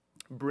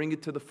 Bring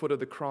it to the foot of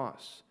the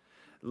cross.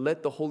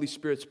 Let the Holy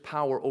Spirit's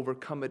power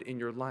overcome it in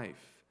your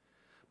life.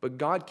 But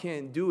God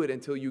can't do it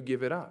until you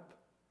give it up.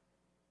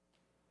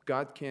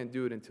 God can't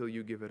do it until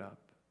you give it up.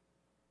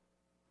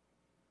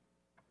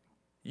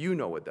 You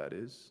know what that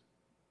is.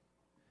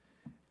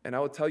 And I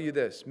will tell you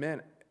this,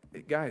 man,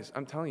 guys,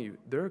 I'm telling you,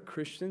 there are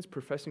Christians,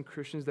 professing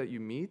Christians that you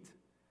meet,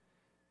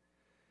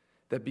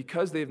 that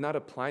because they have not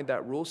applied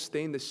that rule,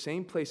 stay in the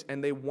same place,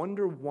 and they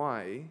wonder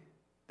why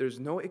there's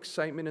no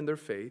excitement in their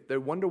faith. They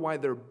wonder why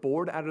they're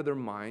bored out of their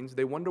minds.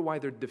 They wonder why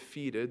they're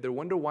defeated. They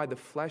wonder why the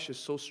flesh is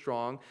so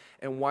strong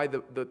and why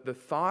the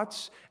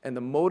thoughts and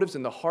the motives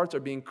and the hearts are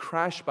being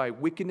crashed by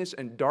wickedness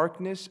and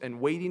darkness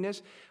and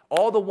weightiness.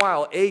 All the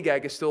while,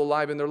 Agag is still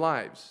alive in their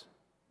lives.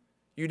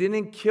 You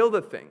didn't kill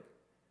the thing.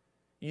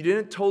 You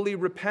didn't totally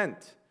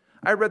repent.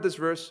 I read this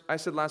verse. I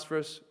said last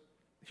verse.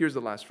 Here's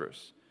the last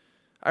verse.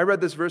 I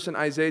read this verse in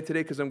Isaiah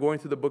today because I'm going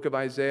through the book of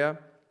Isaiah.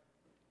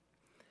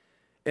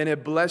 And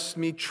it blessed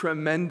me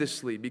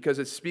tremendously because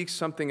it speaks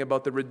something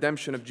about the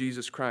redemption of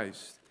Jesus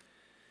Christ.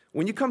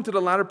 When you come to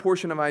the latter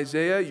portion of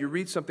Isaiah, you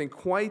read something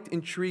quite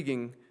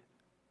intriguing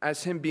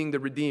as him being the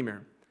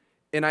Redeemer.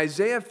 In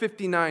Isaiah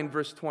 59,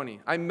 verse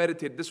 20, I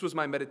meditated, this was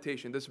my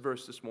meditation, this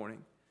verse this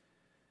morning.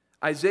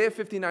 Isaiah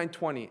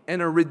 59:20,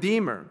 and a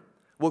Redeemer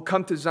will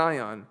come to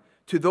Zion,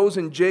 to those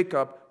in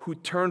Jacob who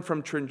turn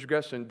from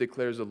transgression,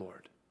 declares the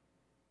Lord.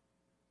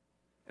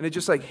 And it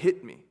just like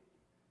hit me.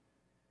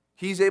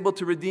 He's able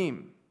to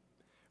redeem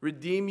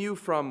you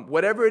from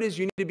whatever it is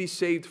you need to be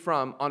saved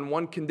from on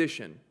one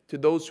condition, to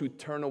those who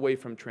turn away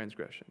from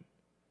transgression.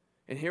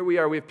 And here we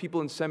are, we have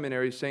people in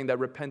seminaries saying that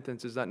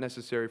repentance is not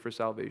necessary for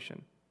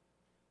salvation.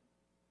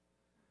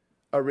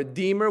 A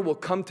Redeemer will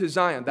come to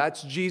Zion,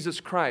 that's Jesus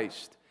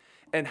Christ.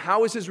 And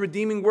how is his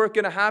redeeming work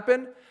going to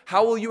happen?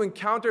 How will you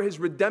encounter his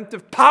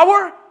redemptive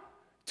power?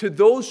 To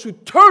those who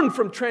turn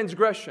from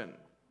transgression.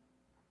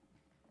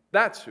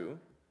 That's who.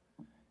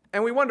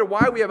 And we wonder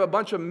why we have a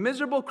bunch of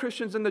miserable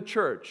Christians in the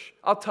church.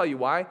 I'll tell you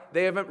why.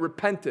 They haven't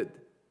repented.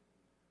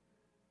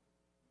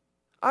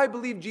 I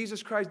believe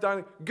Jesus Christ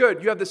died.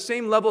 Good, you have the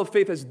same level of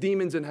faith as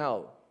demons in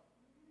hell.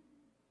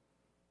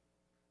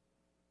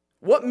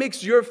 What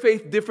makes your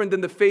faith different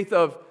than the faith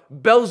of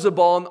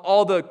Beelzebul and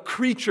all the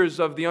creatures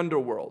of the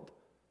underworld?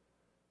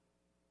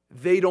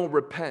 They don't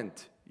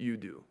repent, you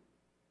do.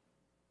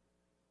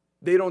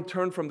 They don't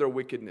turn from their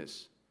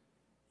wickedness,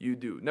 you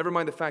do. Never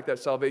mind the fact that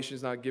salvation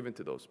is not given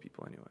to those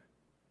people anyway.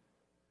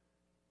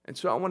 And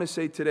so I want to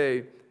say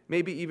today,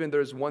 maybe even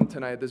there's one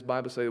tonight at this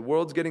Bible study, the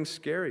world's getting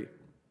scary.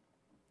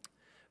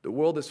 The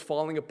world is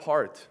falling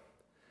apart.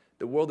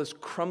 The world is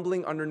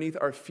crumbling underneath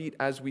our feet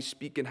as we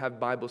speak and have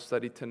Bible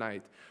study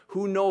tonight.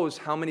 Who knows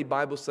how many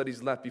Bible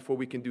studies left before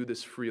we can do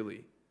this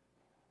freely?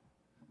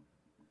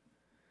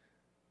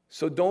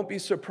 So don't be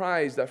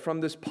surprised that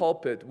from this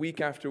pulpit, week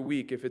after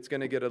week, if it's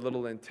going to get a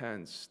little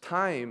intense,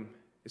 time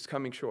is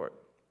coming short.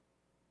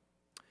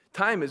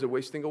 Time is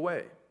wasting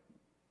away.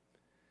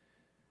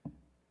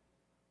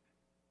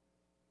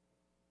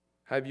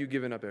 Have you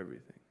given up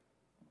everything?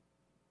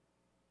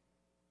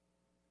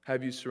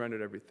 Have you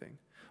surrendered everything?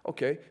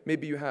 Okay,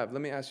 maybe you have.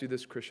 Let me ask you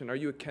this, Christian. Are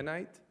you a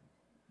Kenite?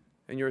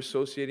 And you're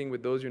associating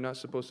with those you're not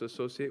supposed to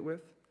associate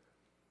with?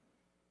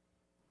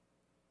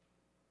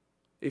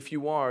 If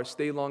you are,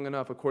 stay long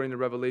enough according to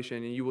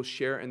Revelation, and you will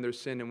share in their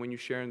sin. And when you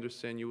share in their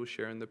sin, you will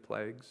share in the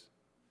plagues.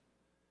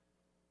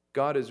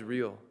 God is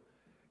real.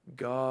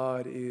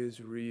 God is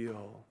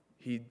real.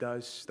 He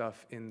does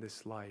stuff in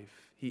this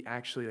life. He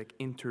actually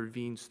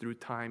intervenes through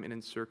time and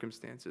in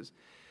circumstances.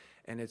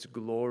 And it's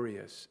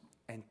glorious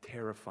and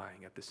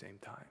terrifying at the same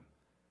time.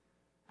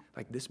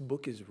 This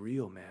book is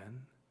real,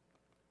 man.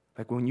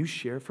 When you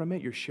share from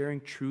it, you're sharing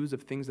truths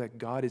of things that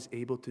God is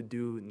able to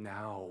do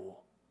now.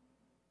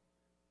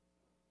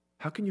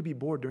 How can you be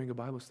bored during a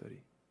Bible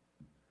study?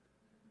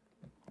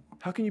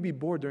 How can you be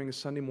bored during a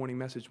Sunday morning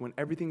message when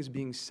everything is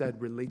being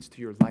said relates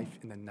to your life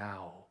in the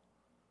now?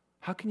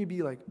 How can you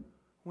be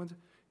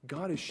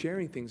God is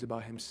sharing things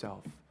about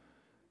himself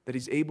that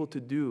he's able to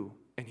do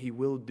and he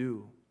will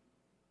do.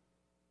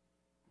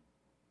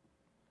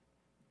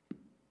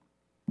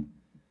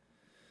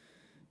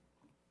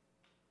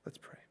 Let's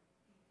pray.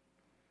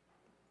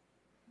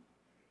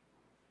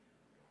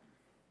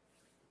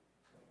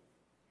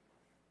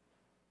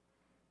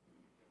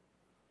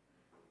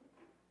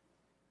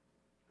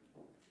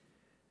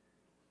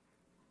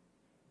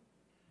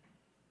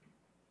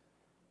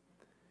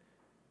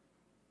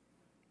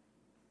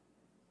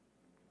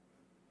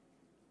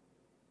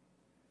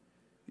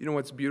 You know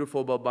what's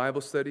beautiful about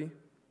Bible study?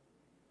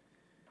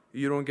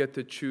 You don't get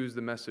to choose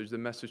the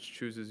message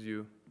chooses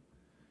you.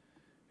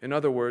 In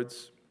other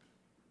words,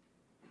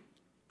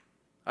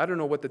 I don't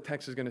know what the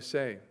text is going to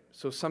say.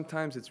 So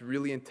sometimes it's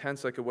really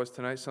intense like it was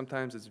tonight.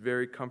 Sometimes it's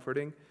very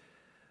comforting.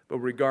 But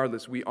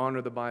regardless, we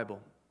honor the Bible.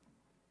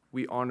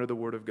 We honor the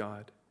Word of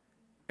God.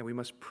 And we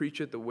must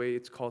preach it the way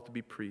it's called to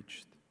be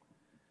preached.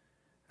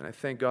 And I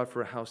thank God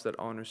for a house that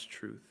honors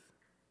truth.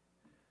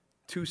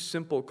 2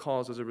 simple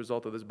calls as a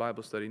result of this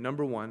Bible study.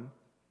 Number 1,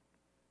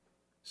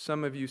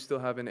 some of you still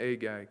have an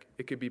Agag.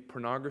 It could be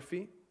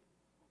pornography.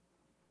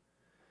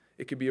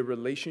 It could be a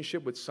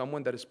relationship with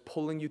someone that is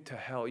pulling you to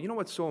hell. You know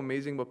what's so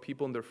amazing about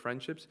people and their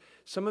friendships?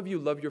 Some of you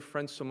love your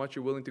friends so much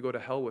you're willing to go to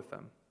hell with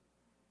them.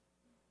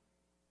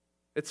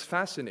 It's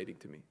fascinating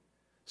to me.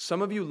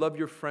 Some of you love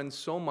your friends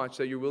so much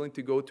that you're willing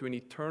to go to an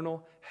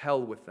eternal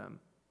hell with them.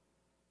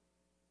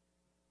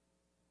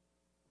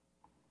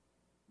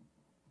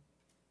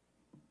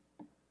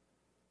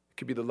 It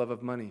could be the love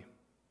of money.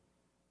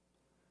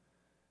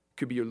 It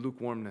could be your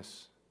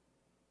lukewarmness.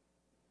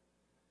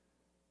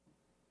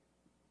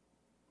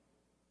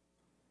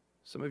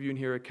 Some of you in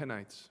here are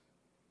Kenites.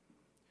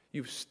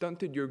 You've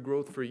stunted your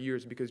growth for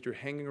years because you're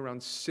hanging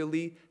around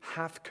silly,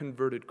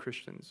 half-converted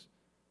Christians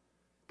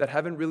that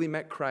haven't really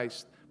met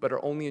Christ but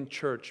are only in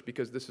church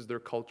because this is their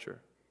culture.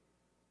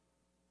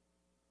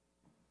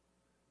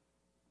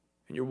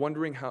 And you're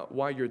wondering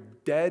why you're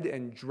dead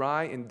and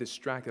dry and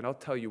distracted. I'll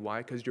tell you why,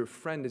 because your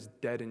friend is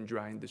dead and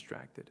dry and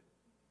distracted.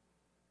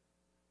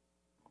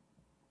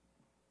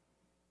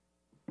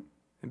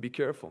 And be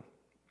careful.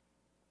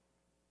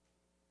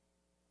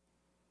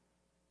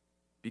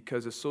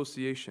 Because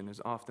association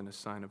is often a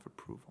sign of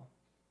approval.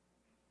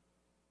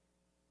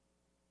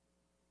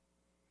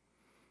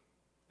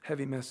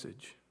 Heavy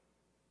message.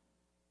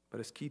 But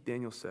as Keith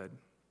Daniels said,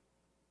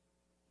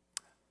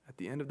 at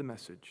the end of the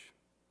message,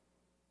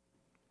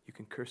 you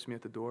can curse me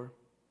at the door.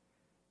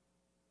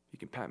 You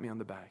can pat me on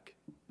the back.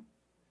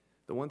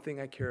 The one thing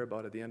I care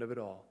about at the end of it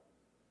all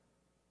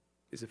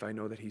is if I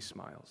know that he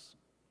smiles.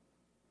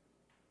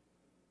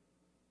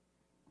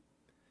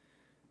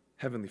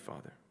 Heavenly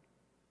Father,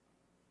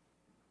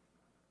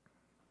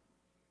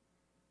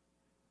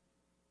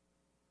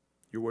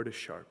 your word is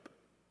sharp.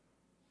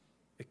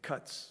 It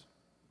cuts,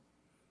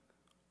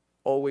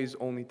 always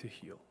only to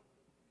heal.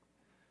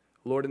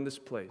 Lord, in this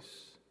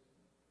place,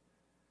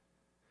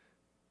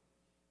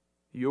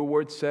 your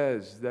word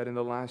says that in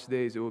the last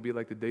days it will be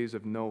like the days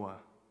of Noah,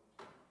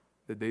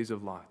 the days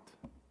of Lot.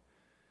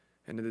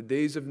 And in the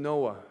days of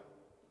Noah,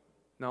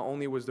 not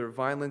only was there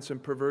violence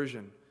and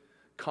perversion,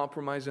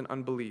 compromise and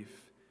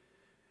unbelief,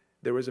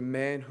 there was a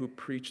man who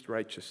preached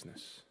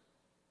righteousness.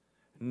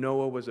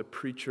 Noah was a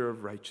preacher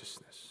of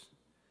righteousness.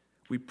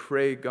 We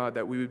pray, God,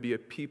 that we would be a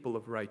people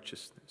of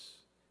righteousness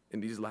in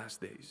these last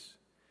days.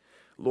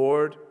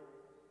 Lord,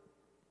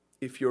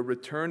 if your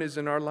return is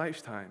in our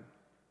lifetime,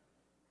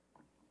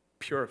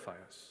 purify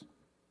us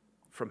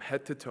from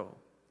head to toe,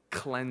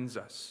 cleanse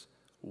us,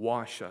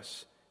 wash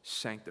us,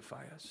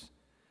 sanctify us.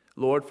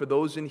 Lord, for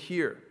those in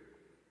here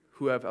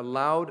who have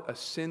allowed a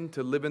sin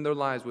to live in their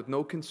lives with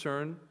no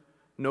concern,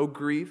 no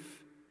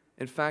grief,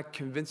 in fact,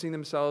 convincing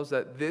themselves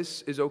that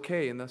this is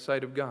okay in the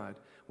sight of God,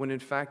 when in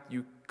fact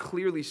you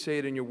clearly say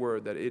it in your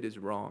word that it is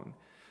wrong.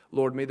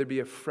 Lord, may there be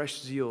a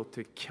fresh zeal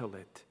to kill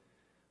it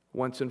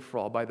once and for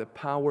all by the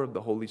power of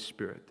the Holy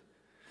Spirit.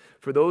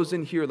 For those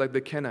in here, like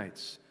the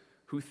Kenites,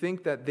 who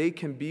think that they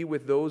can be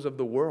with those of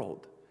the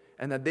world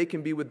and that they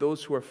can be with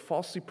those who are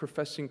falsely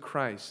professing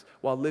Christ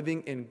while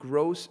living in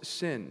gross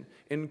sin,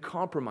 in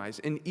compromise,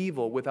 in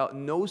evil, without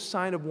no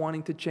sign of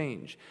wanting to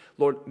change.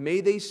 Lord,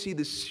 may they see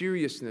the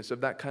seriousness of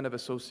that kind of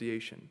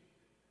association.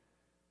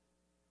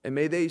 And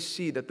may they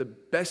see that the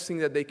best thing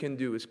that they can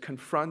do is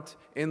confront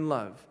in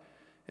love.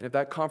 And if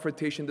that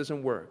confrontation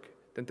doesn't work,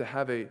 then to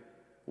have a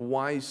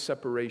wise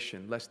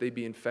separation, lest they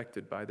be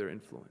infected by their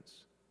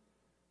influence.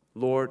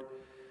 Lord,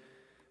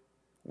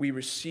 we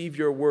receive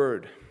your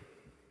word.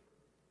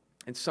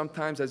 And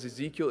sometimes, as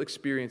Ezekiel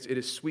experienced, it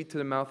is sweet to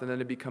the mouth and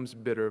then it becomes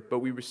bitter, but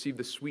we receive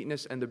the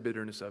sweetness and the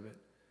bitterness of it.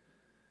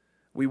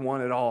 We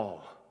want it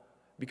all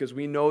because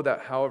we know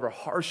that however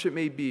harsh it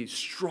may be,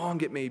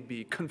 strong it may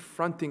be,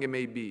 confronting it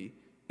may be,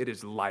 it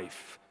is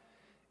life.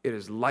 It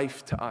is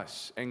life to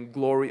us and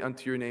glory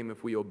unto your name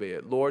if we obey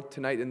it. Lord,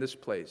 tonight in this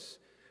place,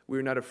 we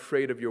are not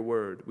afraid of your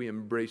word. We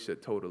embrace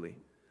it totally.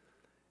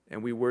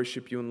 And we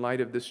worship you in light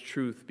of this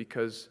truth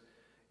because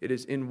it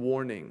is in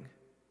warning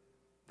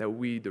that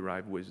we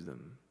derive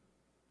wisdom.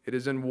 It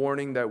is in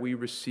warning that we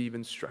receive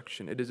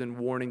instruction. It is in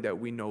warning that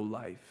we know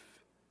life.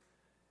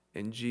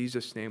 In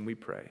Jesus' name we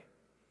pray.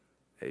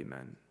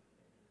 Amen.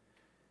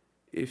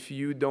 If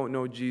you don't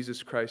know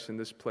Jesus Christ in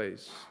this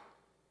place,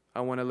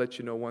 I want to let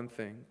you know one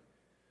thing.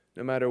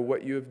 No matter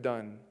what you have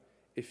done,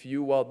 if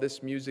you, while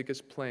this music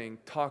is playing,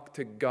 talk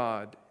to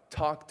God,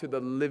 talk to the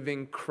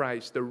living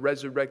Christ, the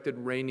resurrected,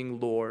 reigning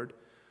Lord,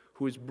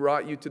 who has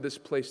brought you to this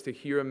place to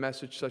hear a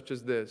message such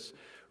as this,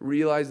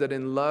 realize that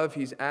in love,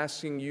 he's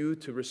asking you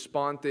to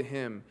respond to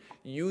him.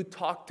 You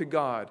talk to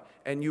God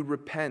and you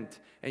repent,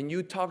 and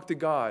you talk to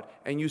God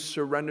and you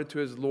surrender to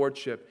his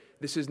lordship.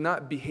 This is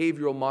not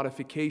behavioral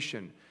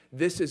modification.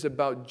 This is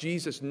about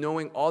Jesus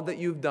knowing all that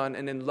you've done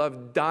and in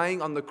love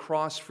dying on the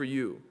cross for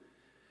you.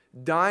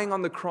 Dying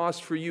on the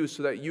cross for you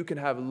so that you can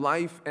have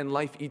life and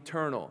life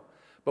eternal.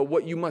 But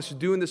what you must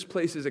do in this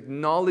place is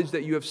acknowledge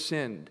that you have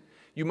sinned.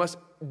 You must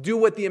do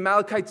what the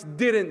Amalekites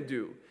didn't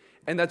do.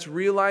 And that's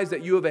realize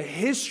that you have a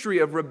history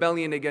of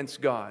rebellion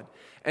against God.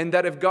 And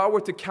that if God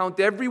were to count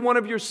every one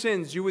of your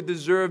sins, you would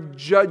deserve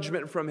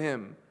judgment from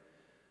him.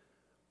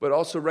 But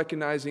also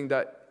recognizing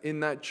that in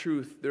that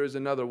truth, there is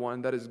another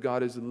one, that is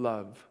God is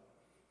love.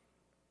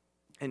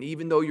 And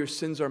even though your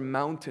sins are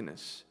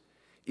mountainous,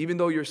 even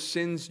though your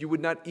sins, you would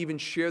not even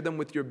share them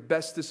with your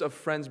bestest of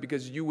friends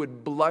because you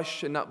would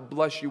blush, and not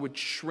blush, you would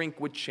shrink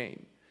with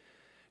shame.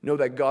 Know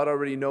that God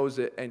already knows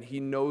it, and he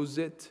knows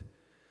it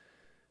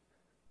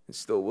and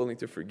still willing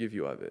to forgive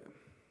you of it.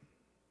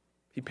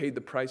 He paid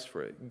the price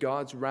for it.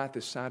 God's wrath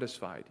is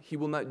satisfied. He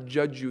will not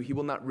judge you. He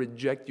will not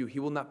reject you. He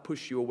will not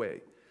push you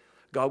away.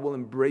 God will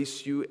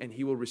embrace you and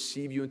he will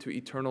receive you into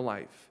eternal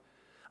life.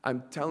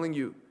 I'm telling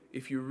you,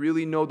 if you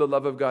really know the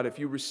love of God, if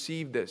you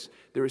receive this,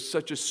 there is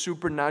such a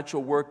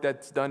supernatural work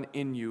that's done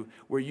in you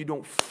where you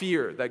don't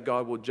fear that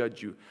God will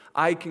judge you.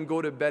 I can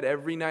go to bed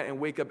every night and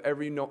wake up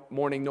every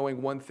morning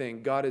knowing one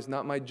thing: God is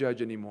not my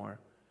judge anymore.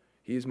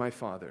 He is my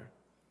Father.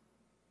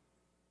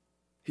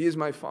 He is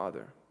my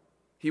Father.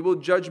 He will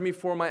judge me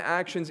for my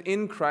actions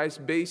in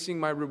Christ, basing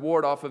my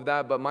reward off of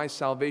that, but my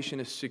salvation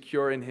is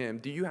secure in him.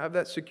 Do you have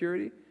that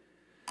security?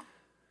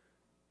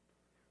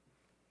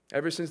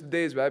 Ever since the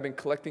days where I've been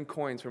collecting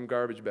coins from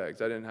garbage bags,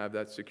 I didn't have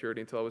that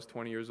security until I was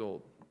 20 years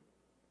old.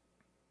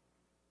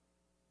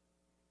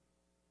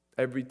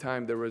 every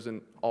time there was an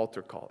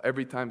altar call.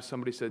 Every time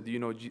somebody said, do you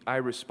know, I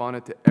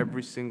responded to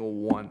every single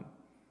one,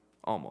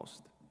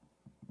 almost.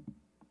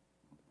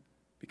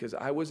 Because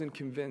I wasn't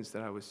convinced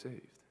that I was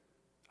saved.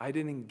 I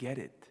didn't get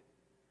it.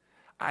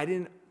 I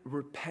didn't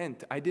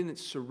repent. I didn't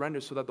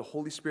surrender so that the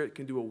Holy Spirit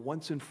can do a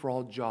once and for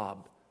all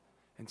job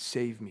and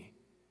save me.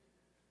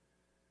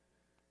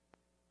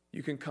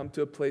 You can come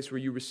to a place where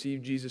you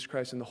receive Jesus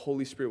Christ and the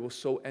Holy Spirit will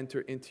so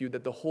enter into you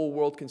that the whole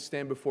world can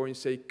stand before you and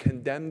say,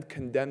 condemned,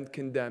 condemned,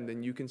 condemned.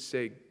 And you can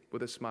say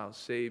with a smile,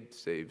 saved,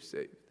 saved,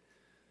 saved.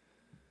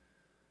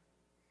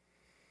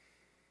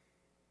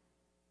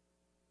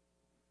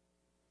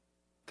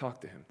 Talk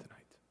to him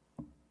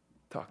tonight.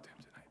 Talk to him.